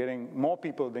errors. You're getting more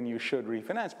people than you should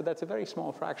refinance, but that's a very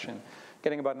small fraction.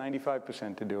 Getting about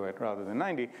 95% to do it rather than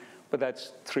 90, but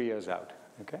that's 3 years out,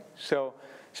 okay? So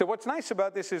what's nice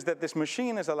about this is that this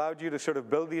machine has allowed you to sort of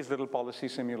build these little policy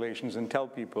simulations and tell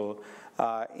people,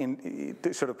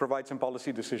 to sort of provide some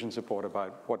policy decision support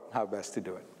about how best to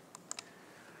do it.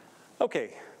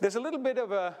 Okay, there's a little bit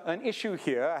of an issue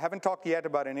here. I haven't talked yet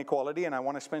about inequality, and I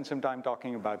want to spend some time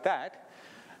talking about that.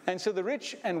 And so the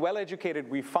rich and well-educated,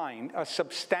 we find, are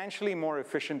substantially more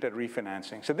efficient at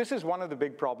refinancing. So this is one of the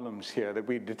big problems here that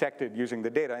we detected using the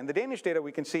data. In the Danish data,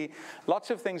 we can see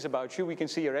lots of things about you. We can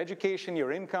see your education,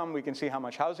 your income. We can see how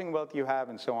much housing wealth you have,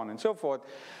 and so on and so forth.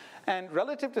 And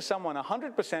relative to someone,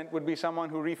 100% would be someone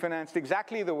who refinanced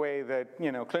exactly the way that,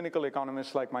 you know, clinical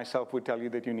economists like myself would tell you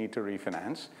that you need to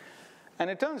refinance. And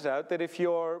it turns out that if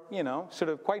you're, you know, sort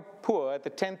of quite poor at the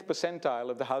 10th percentile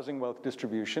of the housing wealth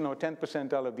distribution or 10th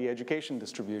percentile of the education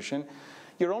distribution,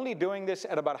 you're only doing this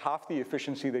at about half the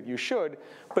efficiency that you should.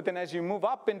 But then as you move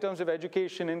up in terms of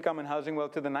education, income, and housing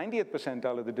wealth to the 90th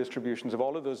percentile of the distributions of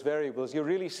all of those variables, you're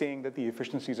really seeing that the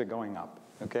efficiencies are going up,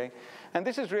 okay? And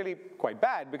this is really quite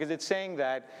bad because it's saying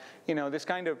that, you know, this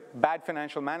kind of bad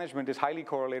financial management is highly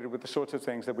correlated with the sorts of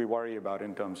things that we worry about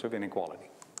in terms of inequality.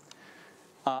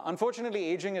 Unfortunately,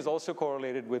 aging is also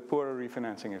correlated with poorer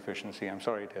refinancing efficiency. I'm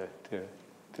sorry to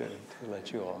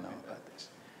let you all know about this.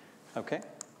 Okay?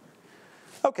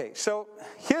 Okay, so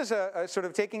here's a sort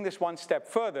of taking this one step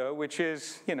further, which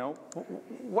is,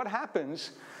 what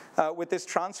happens with this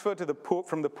transfer to the poor,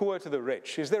 from the poor to the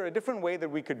rich? Is there a different way that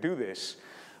we could do this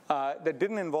that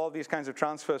didn't involve these kinds of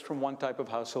transfers from one type of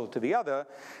household to the other?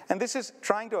 And this is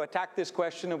trying to attack this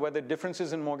question of whether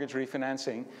differences in mortgage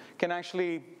refinancing can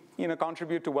actually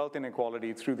contribute to wealth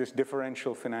inequality through this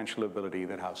differential financial ability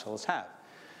that households have.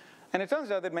 And it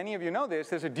turns out that many of you know this,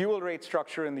 there's a dual rate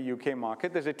structure in the UK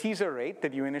market. There's a teaser rate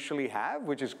that you initially have,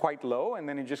 which is quite low, and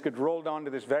then it just gets rolled on to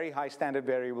this very high standard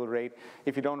variable rate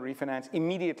if you don't refinance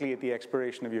immediately at the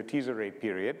expiration of your teaser rate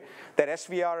period. That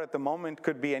SVR at the moment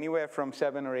could be anywhere from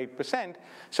 7 or 8%.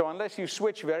 So unless you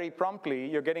switch very promptly,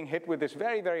 you're getting hit with this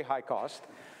very, very high cost.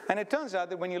 And it turns out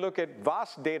that when you look at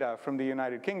vast data from the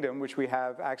United Kingdom, which we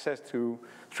have access to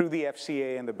through the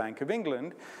FCA and the Bank of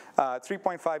England,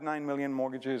 3.59 million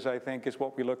mortgages, I think, is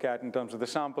what we look at in terms of the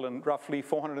sample, and roughly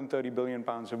 430 billion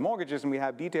pounds of mortgages, and we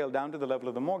have detail down to the level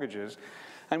of the mortgages.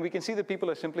 And we can see that people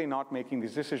are simply not making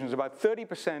these decisions. About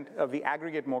 30% of the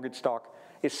aggregate mortgage stock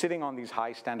is sitting on these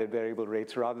high standard variable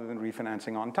rates rather than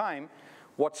refinancing on time.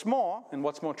 What's more, and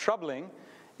what's more troubling,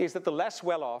 is that the less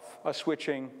well-off are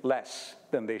switching less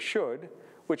than they should,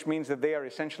 which means that they are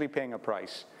essentially paying a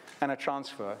price and a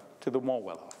transfer to the more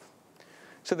well-off.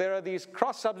 So there are these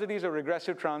cross-subsidies or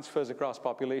regressive transfers across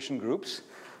population groups.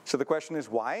 So the question is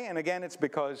why? And again, it's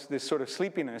because this sort of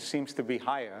sleepiness seems to be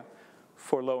higher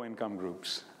for low-income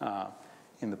groups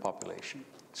in the population.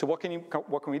 So what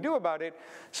can we do about it?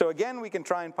 So again, we can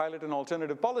try and pilot an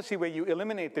alternative policy where you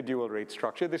eliminate the dual rate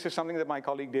structure. This is something that my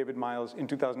colleague David Miles in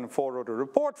 2004 wrote a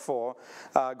report for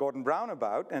Gordon Brown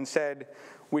about, and said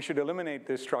we should eliminate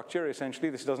this structure. Essentially,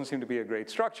 this doesn't seem to be a great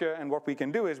structure, and what we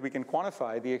can do is we can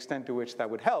quantify the extent to which that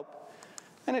would help,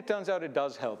 and it turns out it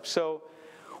does help. So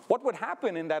what would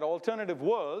happen in that alternative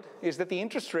world is that the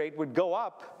interest rate would go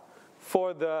up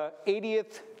for the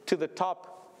 80th to the top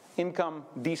income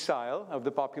decile of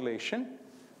the population.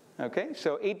 Okay,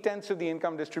 so 8/10 of the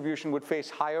income distribution would face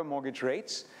higher mortgage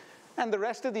rates, and the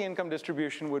rest of the income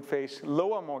distribution would face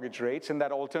lower mortgage rates in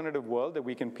that alternative world that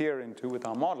we can peer into with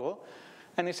our model.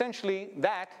 And essentially,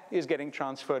 that is getting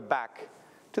transferred back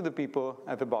to the people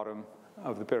at the bottom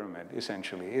of the pyramid,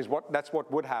 essentially. That's what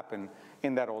would happen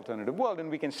in that alternative world. And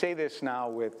we can say this now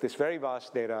with this very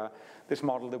vast data, this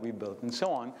model that we built, and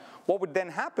so on. What would then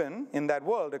happen in that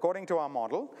world, according to our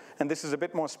model, and this is a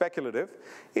bit more speculative,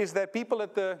 is that people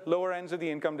at the lower ends of the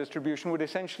income distribution would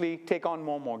essentially take on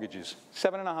more mortgages.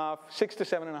 6 to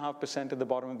 7.5% at the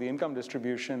bottom of the income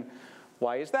distribution.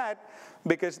 Why is that?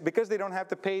 Because they don't have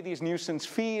to pay these nuisance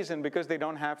fees, and because they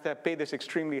don't have to pay this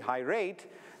extremely high rate,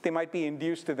 they might be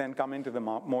induced to then come into the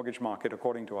mortgage market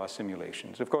according to our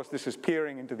simulations. Of course, this is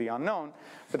peering into the unknown,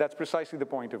 but that's precisely the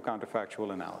point of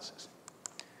counterfactual analysis.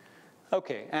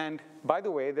 Okay, and by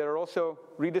the way, there are also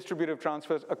redistributive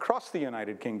transfers across the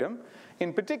United Kingdom.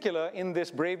 In particular, in this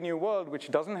brave new world,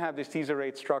 which doesn't have this teaser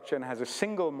rate structure and has a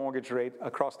single mortgage rate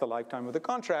across the lifetime of the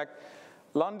contract,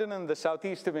 London and the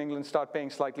southeast of England start paying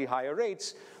slightly higher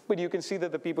rates, but you can see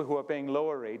that the people who are paying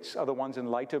lower rates are the ones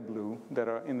in lighter blue that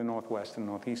are in the northwest and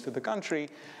northeast of the country.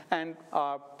 And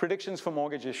predictions for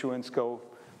mortgage issuance go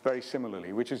very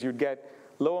similarly, which is you'd get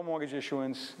lower mortgage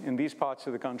issuance in these parts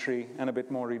of the country and a bit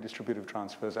more redistributive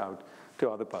transfers out to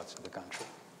other parts of the country.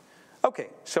 Okay,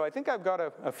 so I think I've got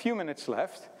a few minutes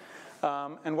left.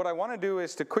 And what I want to do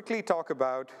is to quickly talk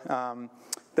about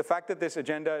the fact that this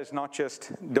agenda is not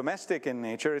just domestic in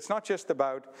nature. It's not just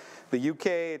about the UK.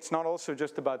 It's not also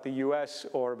just about the US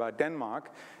or about Denmark.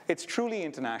 It's truly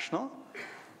international.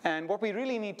 And what we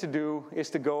really need to do is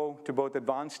to go to both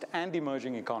advanced and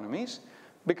emerging economies,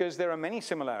 because there are many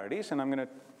similarities, and I'm going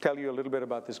to tell you a little bit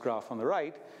about this graph on the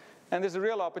right. And there's a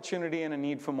real opportunity and a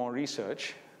need for more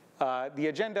research. The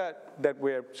agenda that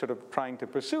we're sort of trying to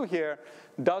pursue here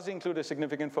does include a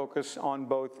significant focus on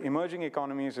both emerging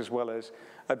economies as well as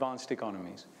advanced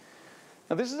economies.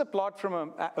 Now, this is a plot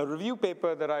from a review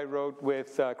paper that I wrote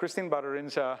with Christine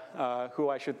Badarinza, who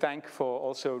I should thank for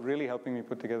also really helping me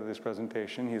put together this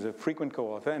presentation. He's a frequent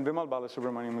co-author, and Vimal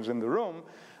Balasubramaniam, who's in the room,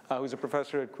 who's a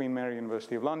professor at Queen Mary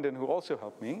University of London, who also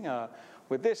helped me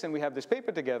with this, and we have this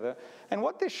paper together. And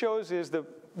what this shows is the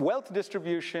wealth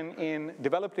distribution in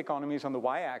developed economies on the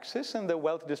y-axis and the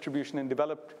wealth distribution in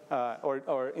developed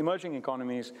or emerging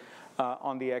economies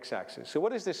on the x-axis. So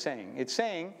what is this saying? It's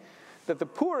saying that the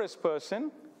poorest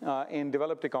person in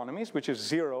developed economies, which is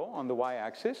 0 on the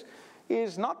y-axis,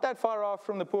 is not that far off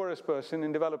from the poorest person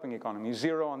in developing economies,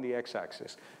 0 on the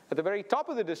x-axis. At the very top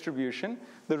of the distribution,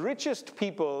 the richest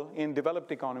people in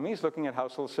developed economies, looking at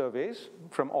household surveys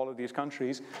from all of these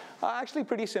countries, are actually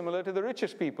pretty similar to the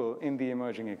richest people in the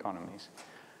emerging economies.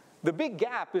 The big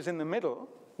gap is in the middle,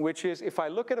 which is if I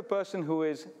look at a person who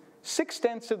is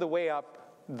 6/10 of the way up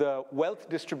the wealth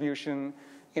distribution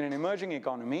in an emerging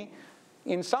economy,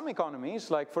 in some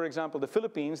economies, like for example the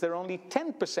Philippines, they're only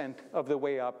 10% of the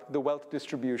way up the wealth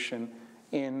distribution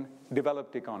in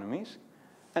developed economies.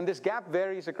 And this gap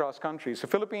varies across countries. So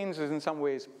Philippines is in some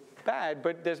ways bad,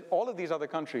 but there's all of these other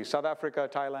countries, South Africa,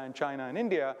 Thailand, China, and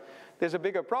India, there's a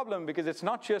bigger problem because it's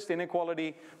not just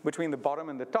inequality between the bottom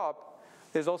and the top,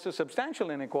 there's also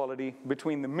substantial inequality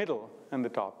between the middle and the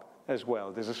top as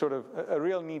well. There's a sort of a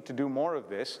real need to do more of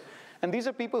this. And these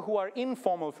are people who are in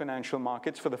formal financial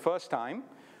markets for the first time,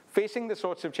 facing the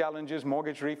sorts of challenges,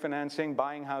 mortgage refinancing,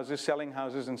 buying houses, selling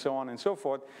houses, and so on and so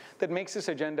forth, that makes this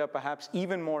agenda perhaps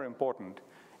even more important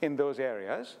in those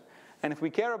areas. And if we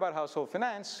care about household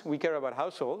finance, we care about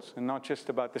households and not just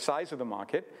about the size of the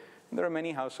market. And there are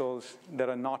many households that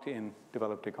are not in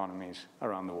developed economies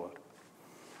around the world.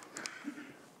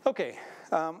 Okay,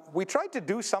 we tried to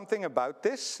do something about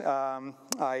this.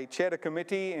 I chaired a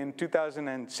committee in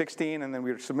 2016, and then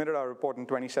we submitted our report in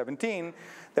 2017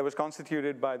 that was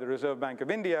constituted by the Reserve Bank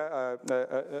of India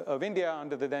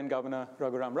under the then governor,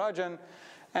 Raghuram Rajan.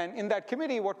 And in that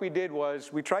committee, what we did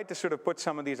was we tried to sort of put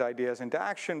some of these ideas into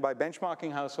action by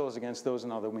benchmarking households against those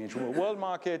in other major world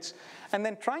markets, and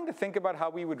then trying to think about how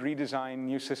we would redesign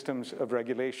new systems of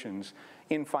regulations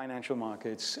in financial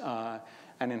markets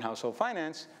and in household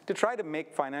finance to try to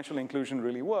make financial inclusion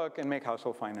really work and make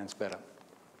household finance better.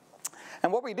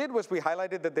 And what we did was we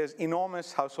highlighted that there's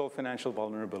enormous household financial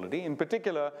vulnerability. In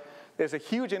particular, there's a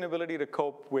huge inability to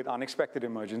cope with unexpected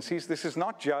emergencies. This is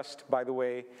not just, by the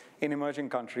way, in emerging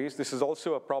countries. This is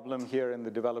also a problem here in the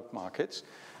developed markets.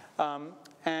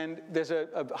 And there's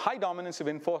a high dominance of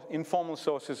informal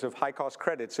sources of high-cost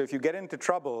credit. So if you get into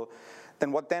trouble,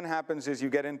 then what then happens is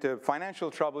you get into financial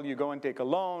trouble, you go and take a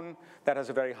loan that has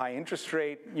a very high interest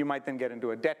rate, you might then get into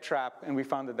a debt trap, and we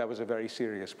found that that was a very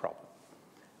serious problem.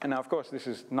 And now, of course, this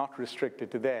is not restricted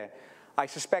to there. I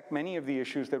suspect many of the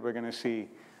issues that we're going to see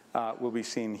will be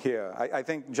seen here. I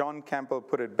think John Campbell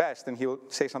put it best, and he'll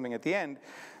say something at the end,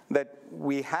 that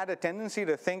we had a tendency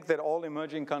to think that all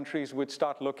emerging countries would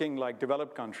start looking like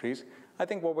developed countries. I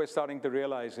think what we're starting to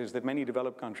realize is that many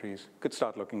developed countries could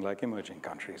start looking like emerging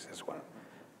countries as well.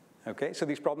 Okay, so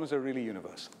these problems are really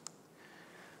universal.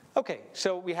 Okay,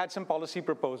 so we had some policy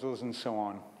proposals and so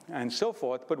on and so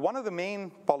forth, but one of the main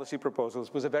policy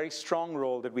proposals was a very strong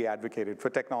role that we advocated for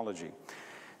technology.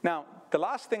 Now, the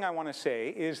last thing I want to say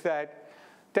is that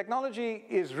technology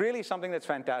is really something that's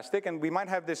fantastic, and we might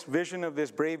have this vision of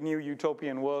this brave new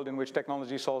utopian world in which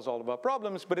technology solves all of our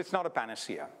problems, but it's not a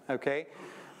panacea, okay?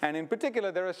 And in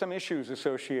particular, there are some issues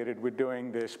associated with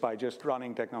doing this by just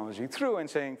running technology through and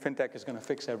saying fintech is going to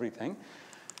fix everything.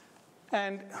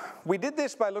 And we did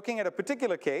this by looking at a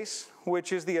particular case,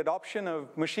 which is the adoption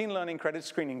of machine learning credit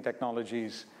screening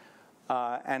technologies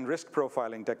and risk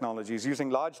profiling technologies using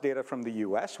large data from the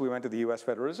US. We went to the US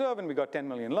Federal Reserve and we got 10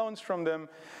 million loans from them.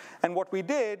 And what we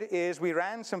did is we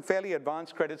ran some fairly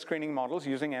advanced credit screening models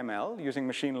using ML, using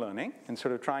machine learning, and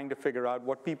sort of trying to figure out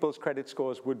what people's credit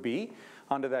scores would be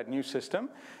under that new system,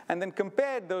 and then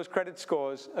compared those credit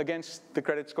scores against the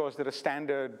credit scores that a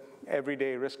standard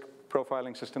everyday risk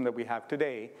profiling system that we have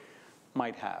today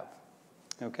might have,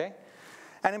 okay?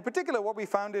 And in particular, what we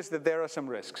found is that there are some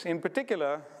risks. In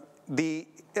particular, the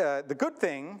good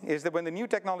thing is that when the new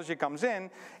technology comes in,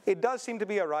 it does seem to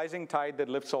be a rising tide that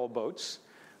lifts all boats.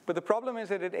 But the problem is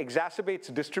that it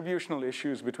exacerbates distributional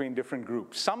issues between different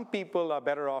groups. Some people are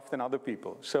better off than other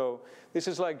people. So this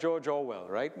is like George Orwell,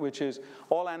 right? Which is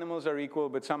all animals are equal,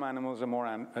 but some animals are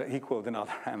more equal than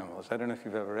other animals. I don't know if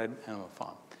you've ever read Animal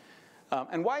Farm.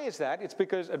 And why is that? It's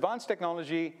because advanced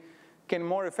technology can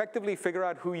more effectively figure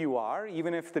out who you are,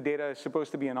 even if the data is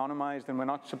supposed to be anonymized and we're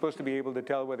not supposed to be able to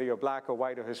tell whether you're black or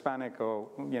white or Hispanic or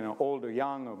old or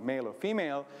young or male or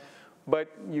female, but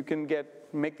you can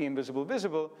make the invisible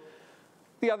visible.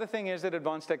 The other thing is that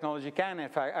advanced technology can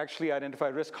actually identify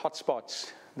risk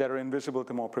hotspots that are invisible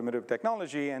to more primitive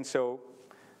technology, and so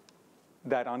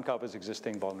that uncovers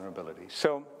existing vulnerabilities.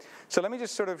 So let me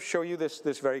just sort of show you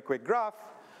this very quick graph,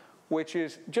 which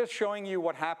is just showing you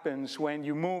what happens when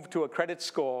you move to a credit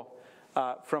score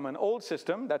from an old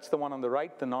system, that's the one on the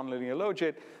right, the nonlinear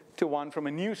logit, to one from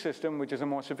a new system, which is a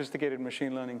more sophisticated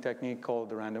machine learning technique called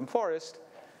the random forest.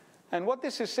 And what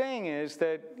this is saying is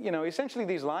that, essentially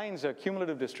these lines are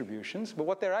cumulative distributions, but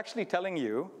what they're actually telling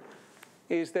you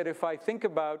is that if I think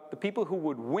about the people who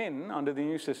would win under the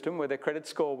new system, where their credit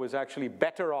score was actually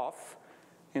better off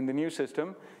in the new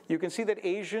system, you can see that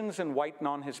Asians and white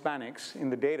non-Hispanics in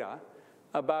the data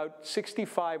about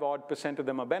 65% of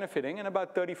them are benefiting, and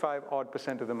about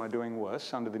 35% of them are doing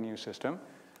worse under the new system.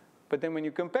 But then when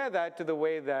you compare that to the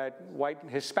way that white,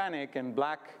 Hispanic, and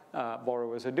black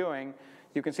borrowers are doing,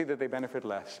 you can see that they benefit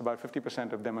less. About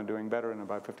 50% of them are doing better, and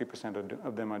about 50%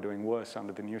 of them are doing worse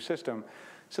under the new system.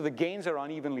 So the gains are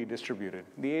unevenly distributed.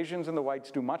 The Asians and the whites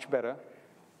do much better.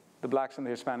 The blacks and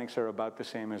the Hispanics are about the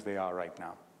same as they are right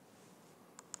now.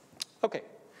 Okay,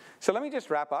 so let me just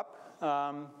wrap up.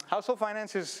 Household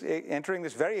finance is entering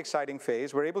this very exciting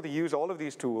phase. We're able to use all of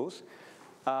these tools.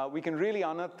 We can really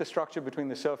unearth the structure between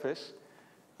the surface.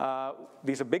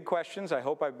 These are big questions. I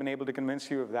hope I've been able to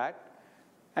convince you of that.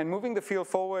 And moving the field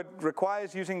forward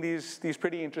requires using these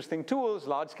pretty interesting tools: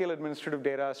 large-scale administrative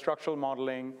data, structural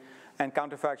modeling, and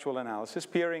counterfactual analysis,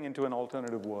 peering into an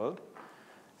alternative world.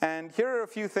 And here are a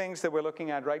few things that we're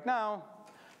looking at right now.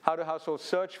 How do households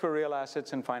search for real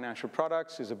assets and financial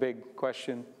products is a big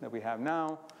question that we have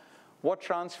now. What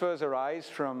transfers arise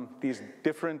from these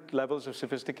different levels of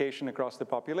sophistication across the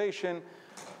population?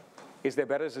 Is there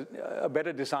a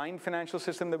better designed financial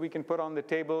system that we can put on the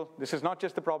table? This is not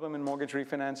just a problem in mortgage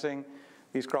refinancing.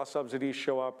 These cross-subsidies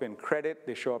show up in credit,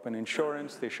 they show up in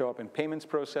insurance, they show up in payments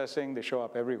processing, they show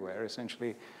up everywhere.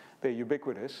 Essentially, they're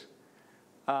ubiquitous.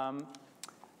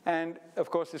 And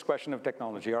of course, this question of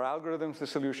technology. Are algorithms the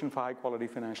solution for high-quality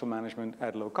financial management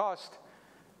at low cost?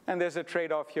 And there's a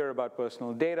trade-off here about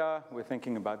personal data. We're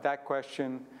thinking about that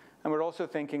question. And we're also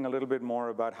thinking a little bit more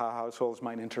about how households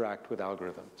might interact with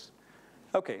algorithms.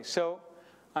 Okay, so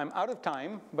I'm out of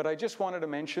time, but I just wanted to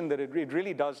mention that it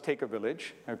really does take a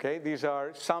village, okay? These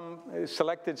are some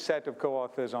selected set of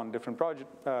co-authors on different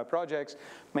projects.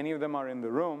 Many of them are in the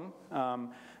room.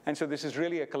 And so this is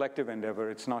really a collective endeavor.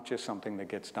 It's not just something that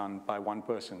gets done by one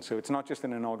person. So it's not just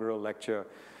an inaugural lecture.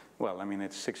 Well, I mean,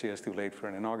 it's 6 years too late for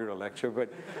an inaugural lecture,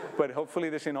 but hopefully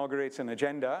this inaugurates an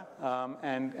agenda,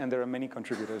 and there are many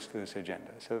contributors to this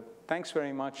agenda. So thanks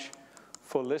very much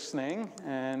for listening,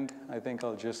 and I think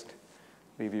I'll just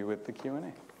leave you with the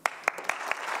Q&A.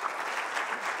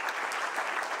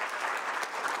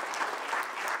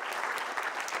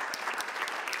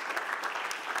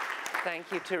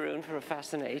 Thank you, Tarun, for a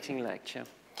fascinating lecture.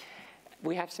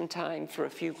 We have some time for a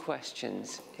few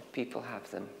questions, if people have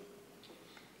them.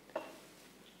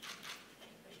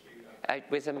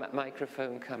 With a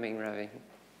microphone coming, Ravi.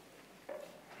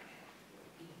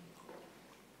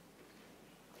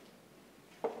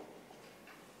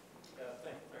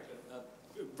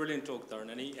 Brilliant talk, Tarun.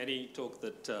 Any talk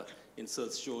that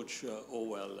inserts George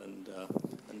Orwell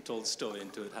and Tolstoy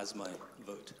into it has my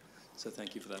vote. So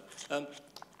thank you for that.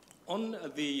 On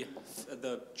the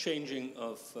changing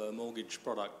of mortgage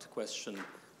product question,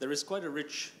 there is quite a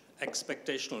rich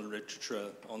expectational literature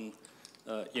on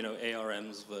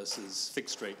ARMs versus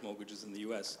fixed-rate mortgages in the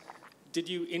US. Did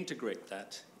you integrate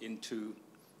that into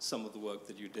some of the work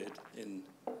that you did in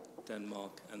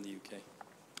Denmark and the UK?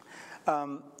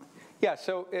 Yeah,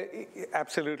 so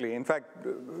absolutely. In fact,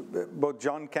 both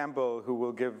John Campbell, who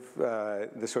will give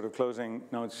the sort of closing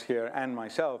notes here, and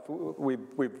myself,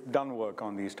 we've done work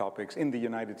on these topics in the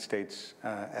United States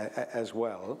as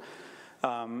well.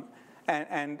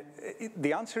 And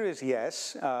the answer is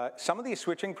yes. Some of these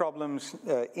switching problems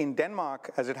in Denmark,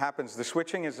 as it happens, the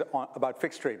switching is about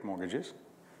fixed rate mortgages.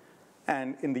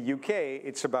 And in the UK,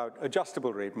 it's about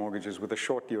adjustable rate mortgages with a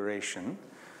short duration.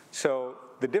 So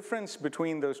the difference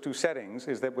between those two settings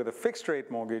is that with a fixed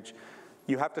rate mortgage,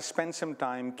 you have to spend some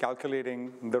time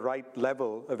calculating the right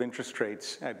level of interest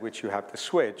rates at which you have to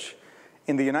switch.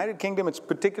 In the United Kingdom, it's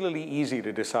particularly easy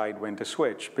to decide when to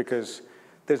switch because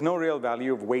there's no real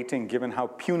value of waiting given how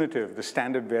punitive the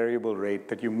standard variable rate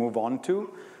that you move on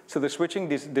to. So the switching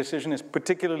decision is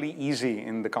particularly easy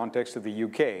in the context of the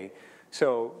UK.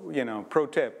 So, pro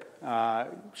tip,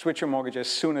 switch your mortgage as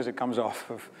soon as it comes off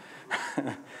of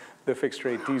the fixed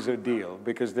rate teaser deal,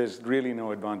 because there's really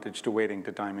no advantage to waiting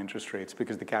to time interest rates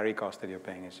because the carry cost that you're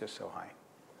paying is just so high.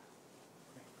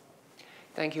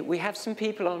 Thank you. We have some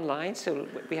people online, so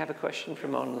we have a question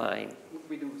from online.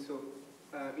 We do. So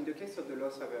in the case of the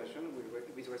loss aversion,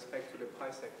 with respect to the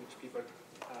price at which people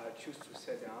choose to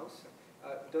sell their house,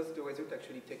 does the result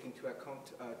actually take into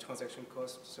account transaction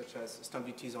costs such as stamp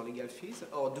duties or legal fees,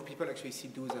 or do people actually see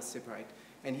those as separate?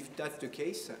 And if that's the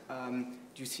case, do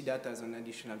you see that as an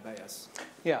additional bias?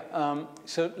 Yeah,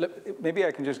 so maybe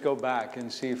I can just go back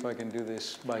and see if I can do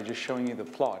this by just showing you the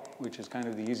plot, which is kind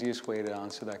of the easiest way to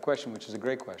answer that question, which is a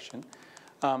great question.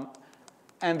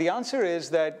 And the answer is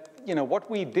that, what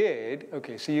we did,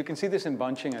 okay, so you can see this in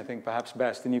bunching, I think, perhaps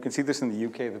best, and you can see this in the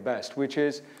UK the best, which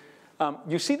is,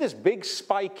 you see this big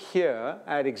spike here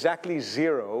at exactly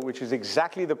 0, which is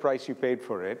exactly the price you paid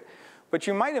for it. But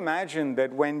you might imagine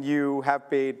that when you have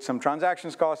paid some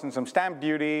transactions costs and some stamp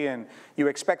duty and you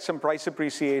expect some price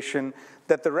appreciation,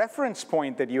 that the reference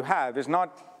point that you have is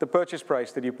not the purchase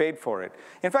price that you paid for it.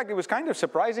 In fact, it was kind of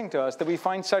surprising to us that we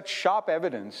find such sharp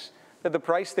evidence that the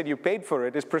price that you paid for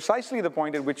it is precisely the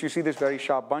point at which you see this very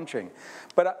sharp bunching.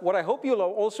 But what I hope you'll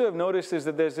also have noticed is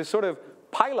that there's this sort of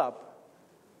pileup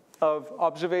of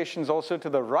observations also to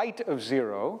the right of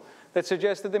 0 that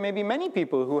suggests that there may be many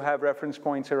people who have reference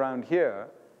points around here,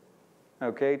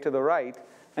 okay, to the right.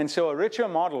 And so a richer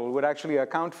model would actually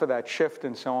account for that shift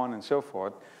and so on and so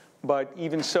forth. But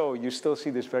even so, you still see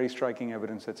this very striking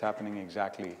evidence that's happening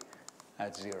exactly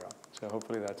at 0. So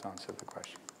hopefully that's answered the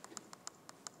question.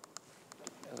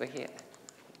 Over here.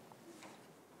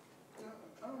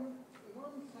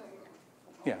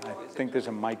 Yeah, I think there's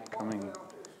a mic coming.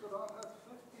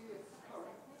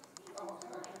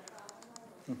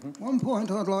 One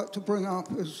point I'd like to bring up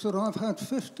is that I've had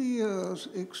 50 years'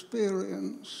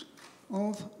 experience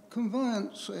of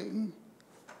conveyancing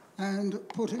and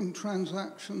putting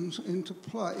transactions into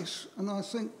place, and I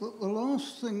think that the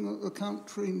last thing that the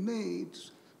country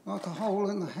needs, like a hole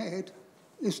in the head,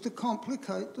 is to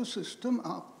complicate the system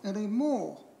up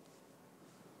anymore.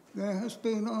 There has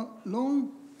been a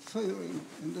long feeling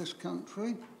in this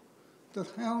country that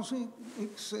housing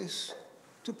exists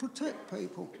to protect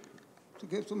people, to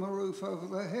give them a roof over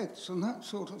their heads and that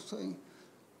sort of thing.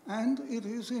 And it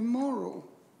is immoral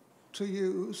to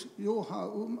use your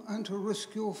home and to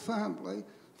risk your family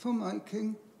for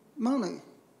making money,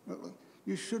 really.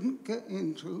 You shouldn't get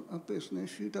into a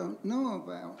business you don't know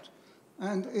about.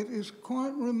 And it is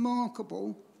quite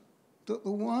remarkable that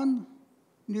the one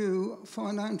new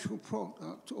financial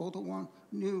product, or the one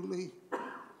newly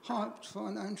hyped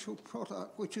financial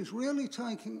product, which is really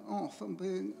taking off and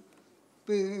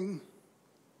being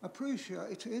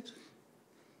appreciated,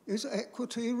 is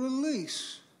equity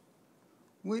release,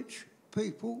 which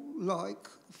people like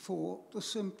for the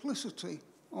simplicity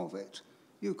of it.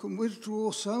 You can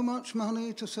withdraw so much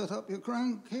money to set up your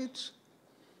grandkids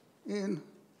in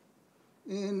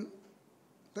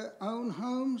their own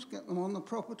homes, get them on the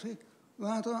property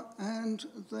ladder, and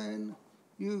then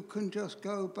you can just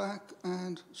go back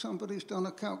and somebody's done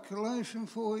a calculation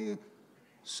for you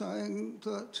saying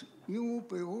that you will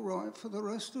be all right for the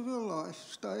rest of your life,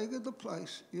 staying at the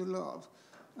place you love.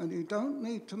 And you don't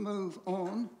need to move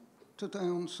on to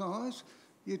downsize.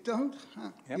 You don't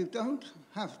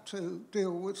have to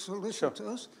deal with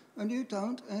solicitors, and you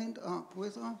don't end up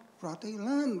with a ruddy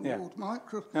landlord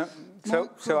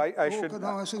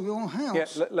organising your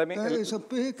house. Yeah, there is a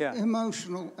big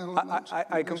emotional element.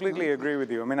 I completely agree with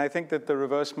you. I mean, I think that the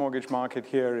reverse mortgage market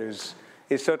here is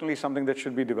certainly something that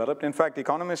should be developed. In fact,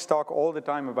 economists talk all the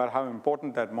time about how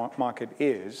important that market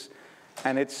is.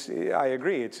 And I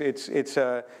agree, it's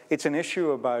an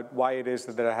issue about why it is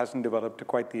that it hasn't developed to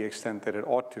quite the extent that it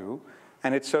ought to.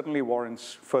 And it certainly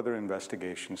warrants further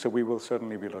investigation. So we will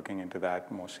certainly be looking into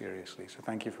that more seriously. So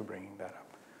thank you for bringing that up.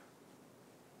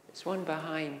 There's one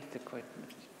behind the question.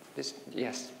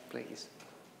 Yes, please.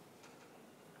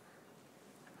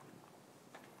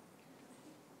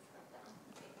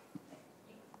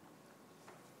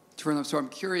 Tarun, so I'm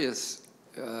curious,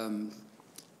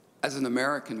 as an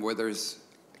American where there's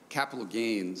capital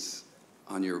gains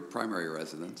on your primary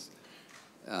residence,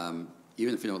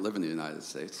 even if you don't live in the United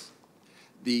States,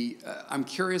 I'm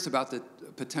curious about the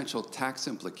potential tax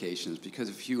implications, because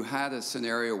if you had a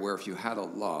scenario where if you had a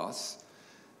loss,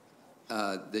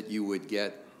 that you would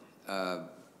get a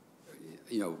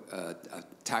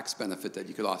tax benefit that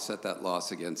you could offset that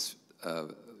loss against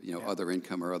other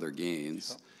income or other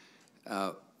gains.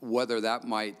 Whether that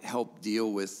might help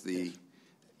deal with the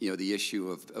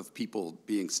issue of people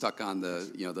being stuck on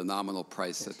the nominal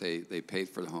price that they paid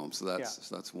for the home. So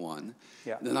that's one.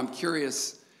 Yeah. Then I'm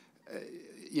curious,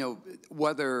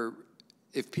 whether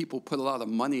if people put a lot of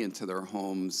money into their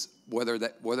homes, whether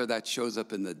that shows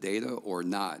up in the data or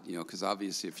not. Because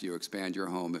obviously, if you expand your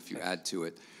home, if you add to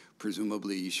it,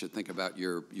 presumably you should think about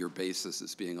your basis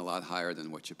as being a lot higher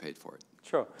than what you paid for it.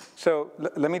 Sure. So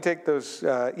let me take those.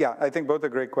 I think both are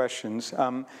great questions.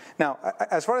 Now,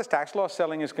 as far as tax loss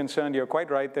selling is concerned, you're quite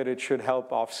right that it should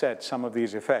help offset some of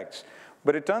these effects.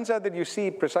 But it turns out that you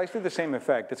see precisely the same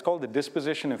effect. It's called the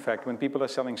disposition effect when people are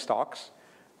selling stocks.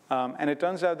 And it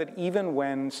turns out that even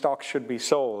when stocks should be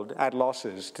sold at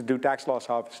losses to do tax loss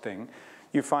harvesting,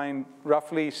 you find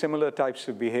roughly similar types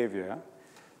of behavior,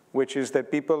 which is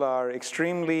that people are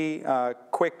extremely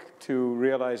quick to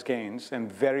realize gains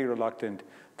and very reluctant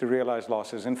to realize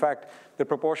losses. In fact, the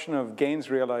proportion of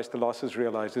gains realized to losses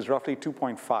realized is roughly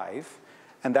 2.5.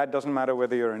 And that doesn't matter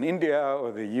whether you're in India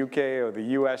or the UK or the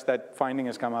US, that finding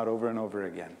has come out over and over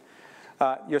again.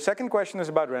 Your second question is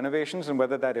about renovations and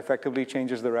whether that effectively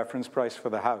changes the reference price for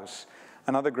the house.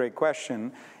 Another great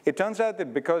question. It turns out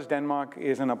that because Denmark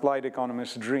is an applied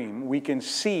economist's dream, we can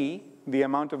see the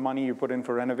amount of money you put in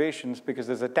for renovations because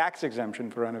there's a tax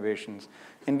exemption for renovations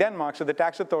in Denmark. So the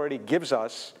tax authority gives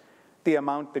us the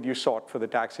amount that you sought for the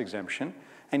tax exemption.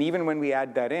 And even when we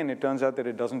add that in, it turns out that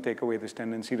it doesn't take away this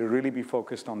tendency to really be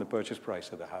focused on the purchase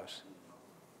price of the house.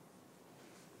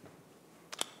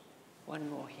 One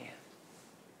more here.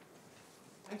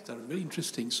 Thanks, Tarun. Very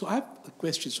interesting. So I have a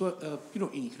question. So,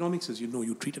 in economics, as you know,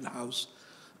 you treat a house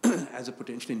as a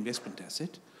potential investment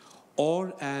asset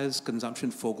or as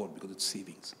consumption foregone because it's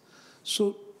savings.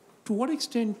 So to what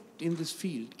extent in this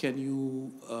field can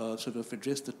you sort of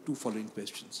address the two following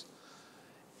questions?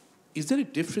 Is there a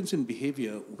difference in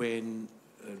behavior when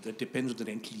that depends on the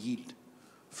rental yield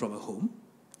from a home?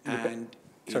 And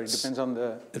sorry, depends on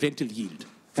the rental yield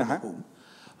from a home.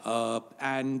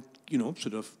 And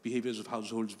sort of behaviors of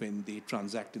households when they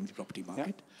transact in the property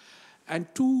market. Yeah.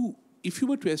 And two, if you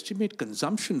were to estimate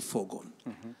consumption foregone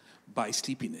by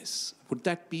sleepiness, would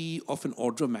that be of an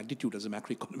order of magnitude, as a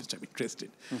macroeconomist I'm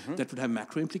interested, that would have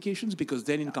macro implications? Because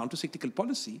then in countercyclical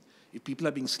policy, if people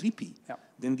are being sleepy,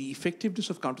 then the effectiveness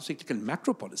of countercyclical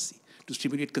macro policy to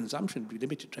stimulate consumption would be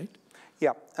limited, right?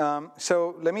 Yeah.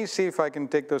 So let me see if I can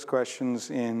take those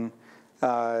questions in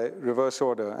reverse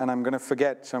order, and I'm going to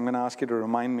forget, so I'm going to ask you to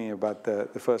remind me about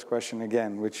the first question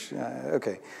again, which,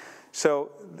 okay.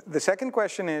 So the second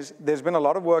question is, there's been a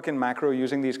lot of work in macro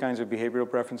using these kinds of behavioral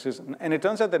preferences, and it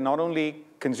turns out that not only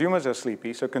consumers are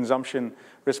sleepy, so consumption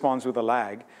responds with a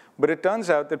lag, but it turns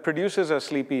out that producers are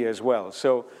sleepy as well.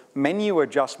 So menu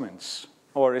adjustments,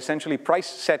 or essentially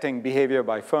price-setting behavior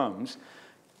by firms,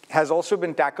 has also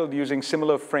been tackled using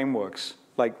similar frameworks,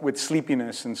 like with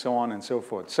sleepiness and so on and so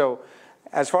forth. So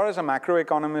as far as a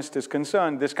macroeconomist is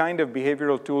concerned, this kind of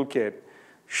behavioral toolkit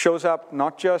shows up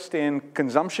not just in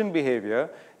consumption behavior,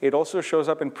 it also shows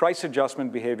up in price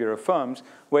adjustment behavior of firms.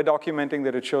 We're documenting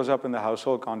that it shows up in the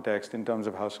household context in terms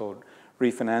of household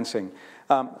refinancing.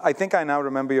 I think I now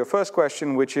remember your first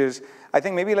question, which is, I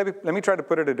think maybe let me try to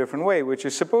put it a different way, which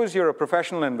is, suppose you're a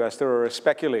professional investor or a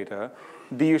speculator,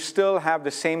 do you still have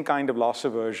the same kind of loss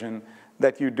aversion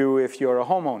that you do if you're a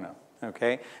homeowner?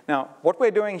 Okay. Now, what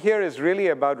we're doing here is really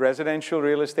about residential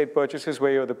real estate purchases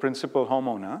where you're the principal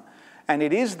homeowner. And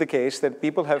it is the case that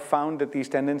people have found that these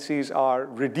tendencies are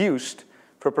reduced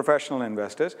for professional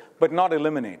investors, but not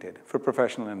eliminated for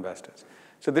professional investors.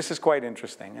 So this is quite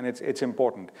interesting, and it's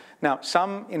important. Now,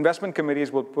 some investment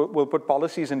committees will put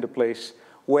policies into place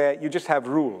where you just have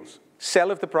rules.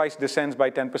 Sell if the price descends by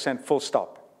 10%, full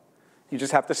stop. You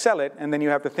just have to sell it, and then you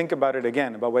have to think about it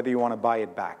again, about whether you want to buy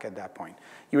it back at that point.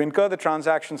 You incur the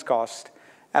transactions cost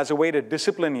as a way to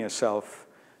discipline yourself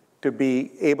to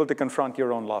be able to confront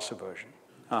your own loss aversion.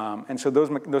 And so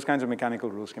those kinds of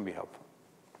mechanical rules can be helpful.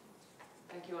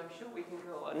 Thank you. I'm sure we can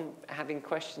go on having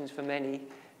questions for many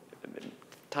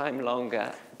time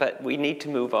longer, but we need to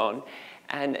move on.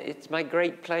 And it's my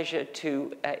great pleasure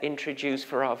to introduce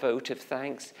for our vote of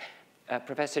thanks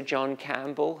Professor John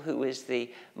Campbell, who is the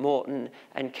Morton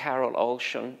and Carol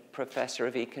Olshon Professor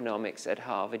of Economics at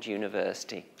Harvard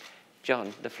University.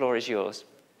 John, the floor is yours.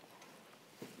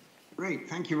 Great,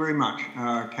 thank you very much.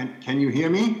 Can you hear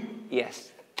me?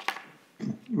 Yes.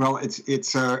 Well,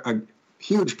 it's a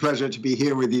huge pleasure to be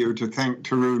here with you to thank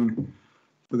Tarun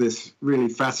for this really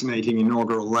fascinating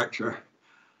inaugural lecture.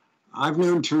 I've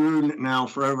known Tarun now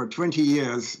for over 20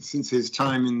 years, since his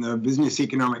time in the Business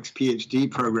Economics PhD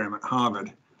program at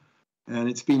Harvard. And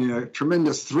it's been a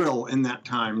tremendous thrill in that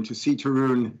time to see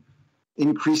Tarun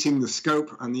increasing the scope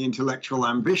and the intellectual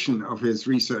ambition of his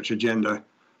research agenda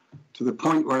to the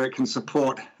point where it can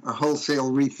support a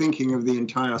wholesale rethinking of the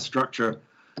entire structure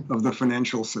of the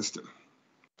financial system.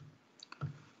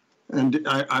 And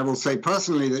I will say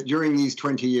personally that during these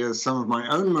 20 years, some of my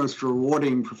own most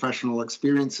rewarding professional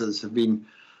experiences have been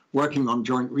working on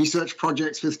joint research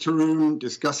projects with Tarun,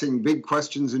 discussing big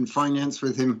questions in finance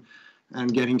with him,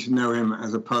 and getting to know him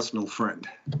as a personal friend.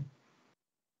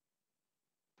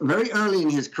 Very early in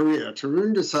his career,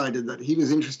 Tarun decided that he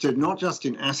was interested not just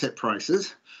in asset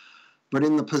prices, but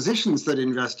in the positions that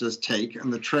investors take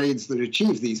and the trades that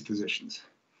achieve these positions.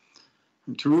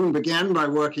 And Tarun began by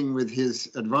working with his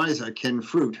advisor, Ken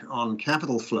Fruit, on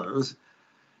capital flows,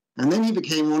 and then he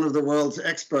became one of the world's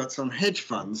experts on hedge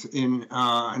funds in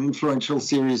an influential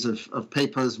series of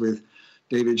papers with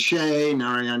David Shea,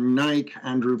 Narayan Naik,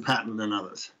 Andrew Patton, and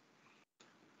others.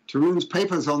 Tarun's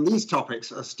papers on these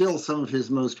topics are still some of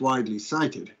his most widely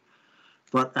cited,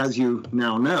 But as you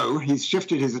now know, he's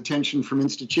shifted his attention from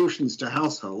institutions to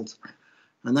households,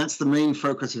 and that's the main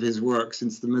focus of his work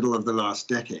since the middle of the last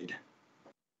decade.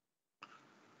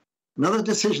 Another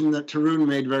decision that Tarun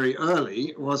made very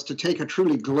early was to take a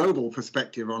truly global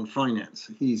perspective on finance.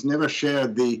 He's never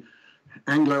shared the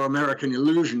Anglo-American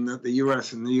illusion that the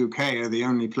US and the UK are the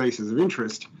only places of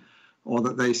interest, or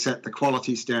that they set the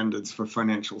quality standards for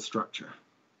financial structure.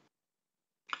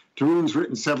 Tarun's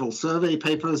written several survey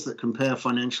papers that compare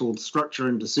financial structure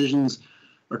and decisions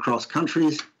across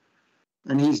countries,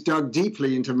 and he's dug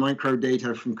deeply into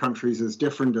microdata from countries as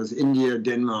different as India,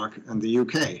 Denmark, and the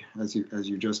UK, as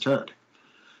you just heard.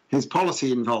 His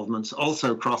policy involvements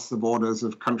also cross the borders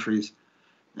of countries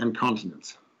and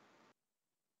continents.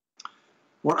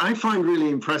 What I find really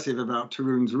impressive about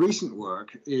Tarun's recent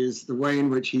work is the way in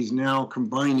which he's now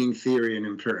combining theory and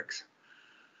empirics.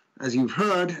 As you've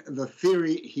heard, the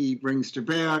theory he brings to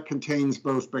bear contains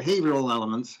both behavioral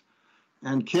elements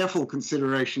and careful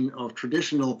consideration of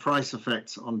traditional price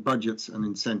effects on budgets and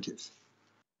incentives.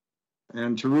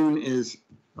 And Tarun is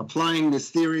applying this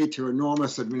theory to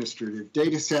enormous administrative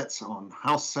data sets on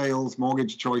house sales,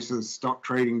 mortgage choices, stock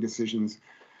trading decisions,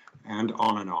 and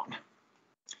on and on.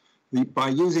 By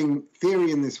using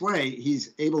theory in this way,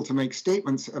 he's able to make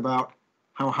statements about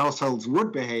how households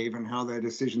would behave and how their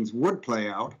decisions would play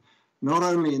out, not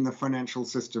only in the financial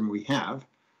system we have,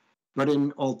 but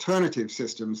in alternative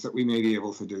systems that we may be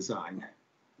able to design.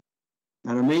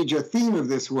 And a major theme of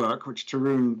this work, which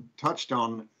Tarun touched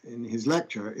on in his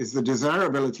lecture, is the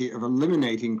desirability of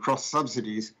eliminating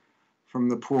cross-subsidies from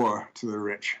the poor to the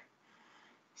rich.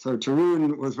 So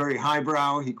Tarun was very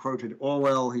highbrow. He quoted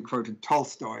Orwell, he quoted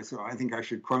Tolstoy, so I think I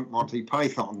should quote Monty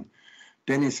Python.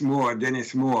 Dennis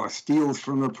Moore, steals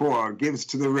from the poor, gives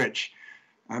to the rich.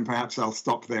 And perhaps I'll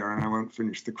stop there and I won't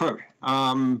finish the quote.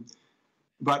 You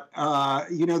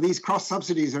know, these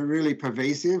cross-subsidies are really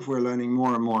pervasive. We're learning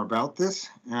more and more about this.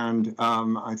 And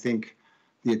I think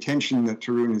the attention that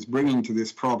Tarun is bringing to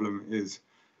this problem is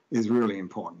really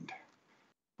important.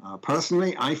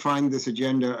 Personally, I find this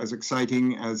agenda as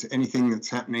exciting as anything that's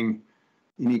happening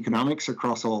in economics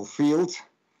across all fields.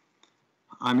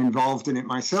 I'm involved in it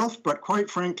myself, but quite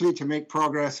frankly, to make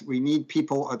progress, we need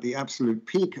people at the absolute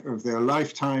peak of their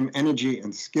lifetime energy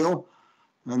and skill,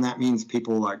 and that means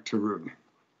people like Tarun.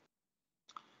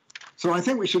 So I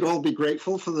think we should all be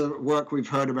grateful for the work we've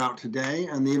heard about today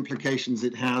and the implications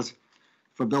it has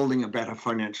for building a better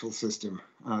financial system.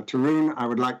 Tarun, I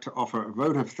would like to offer a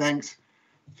vote of thanks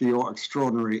for your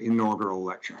extraordinary inaugural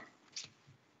lecture.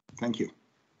 Thank you.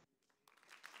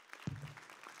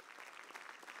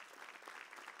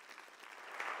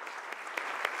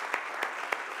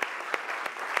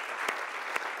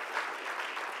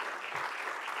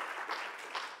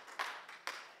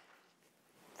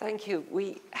 Thank you.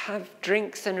 We have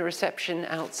drinks and a reception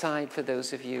outside for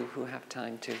those of you who have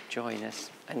time to join us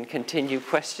and continue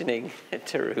questioning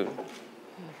Tarun.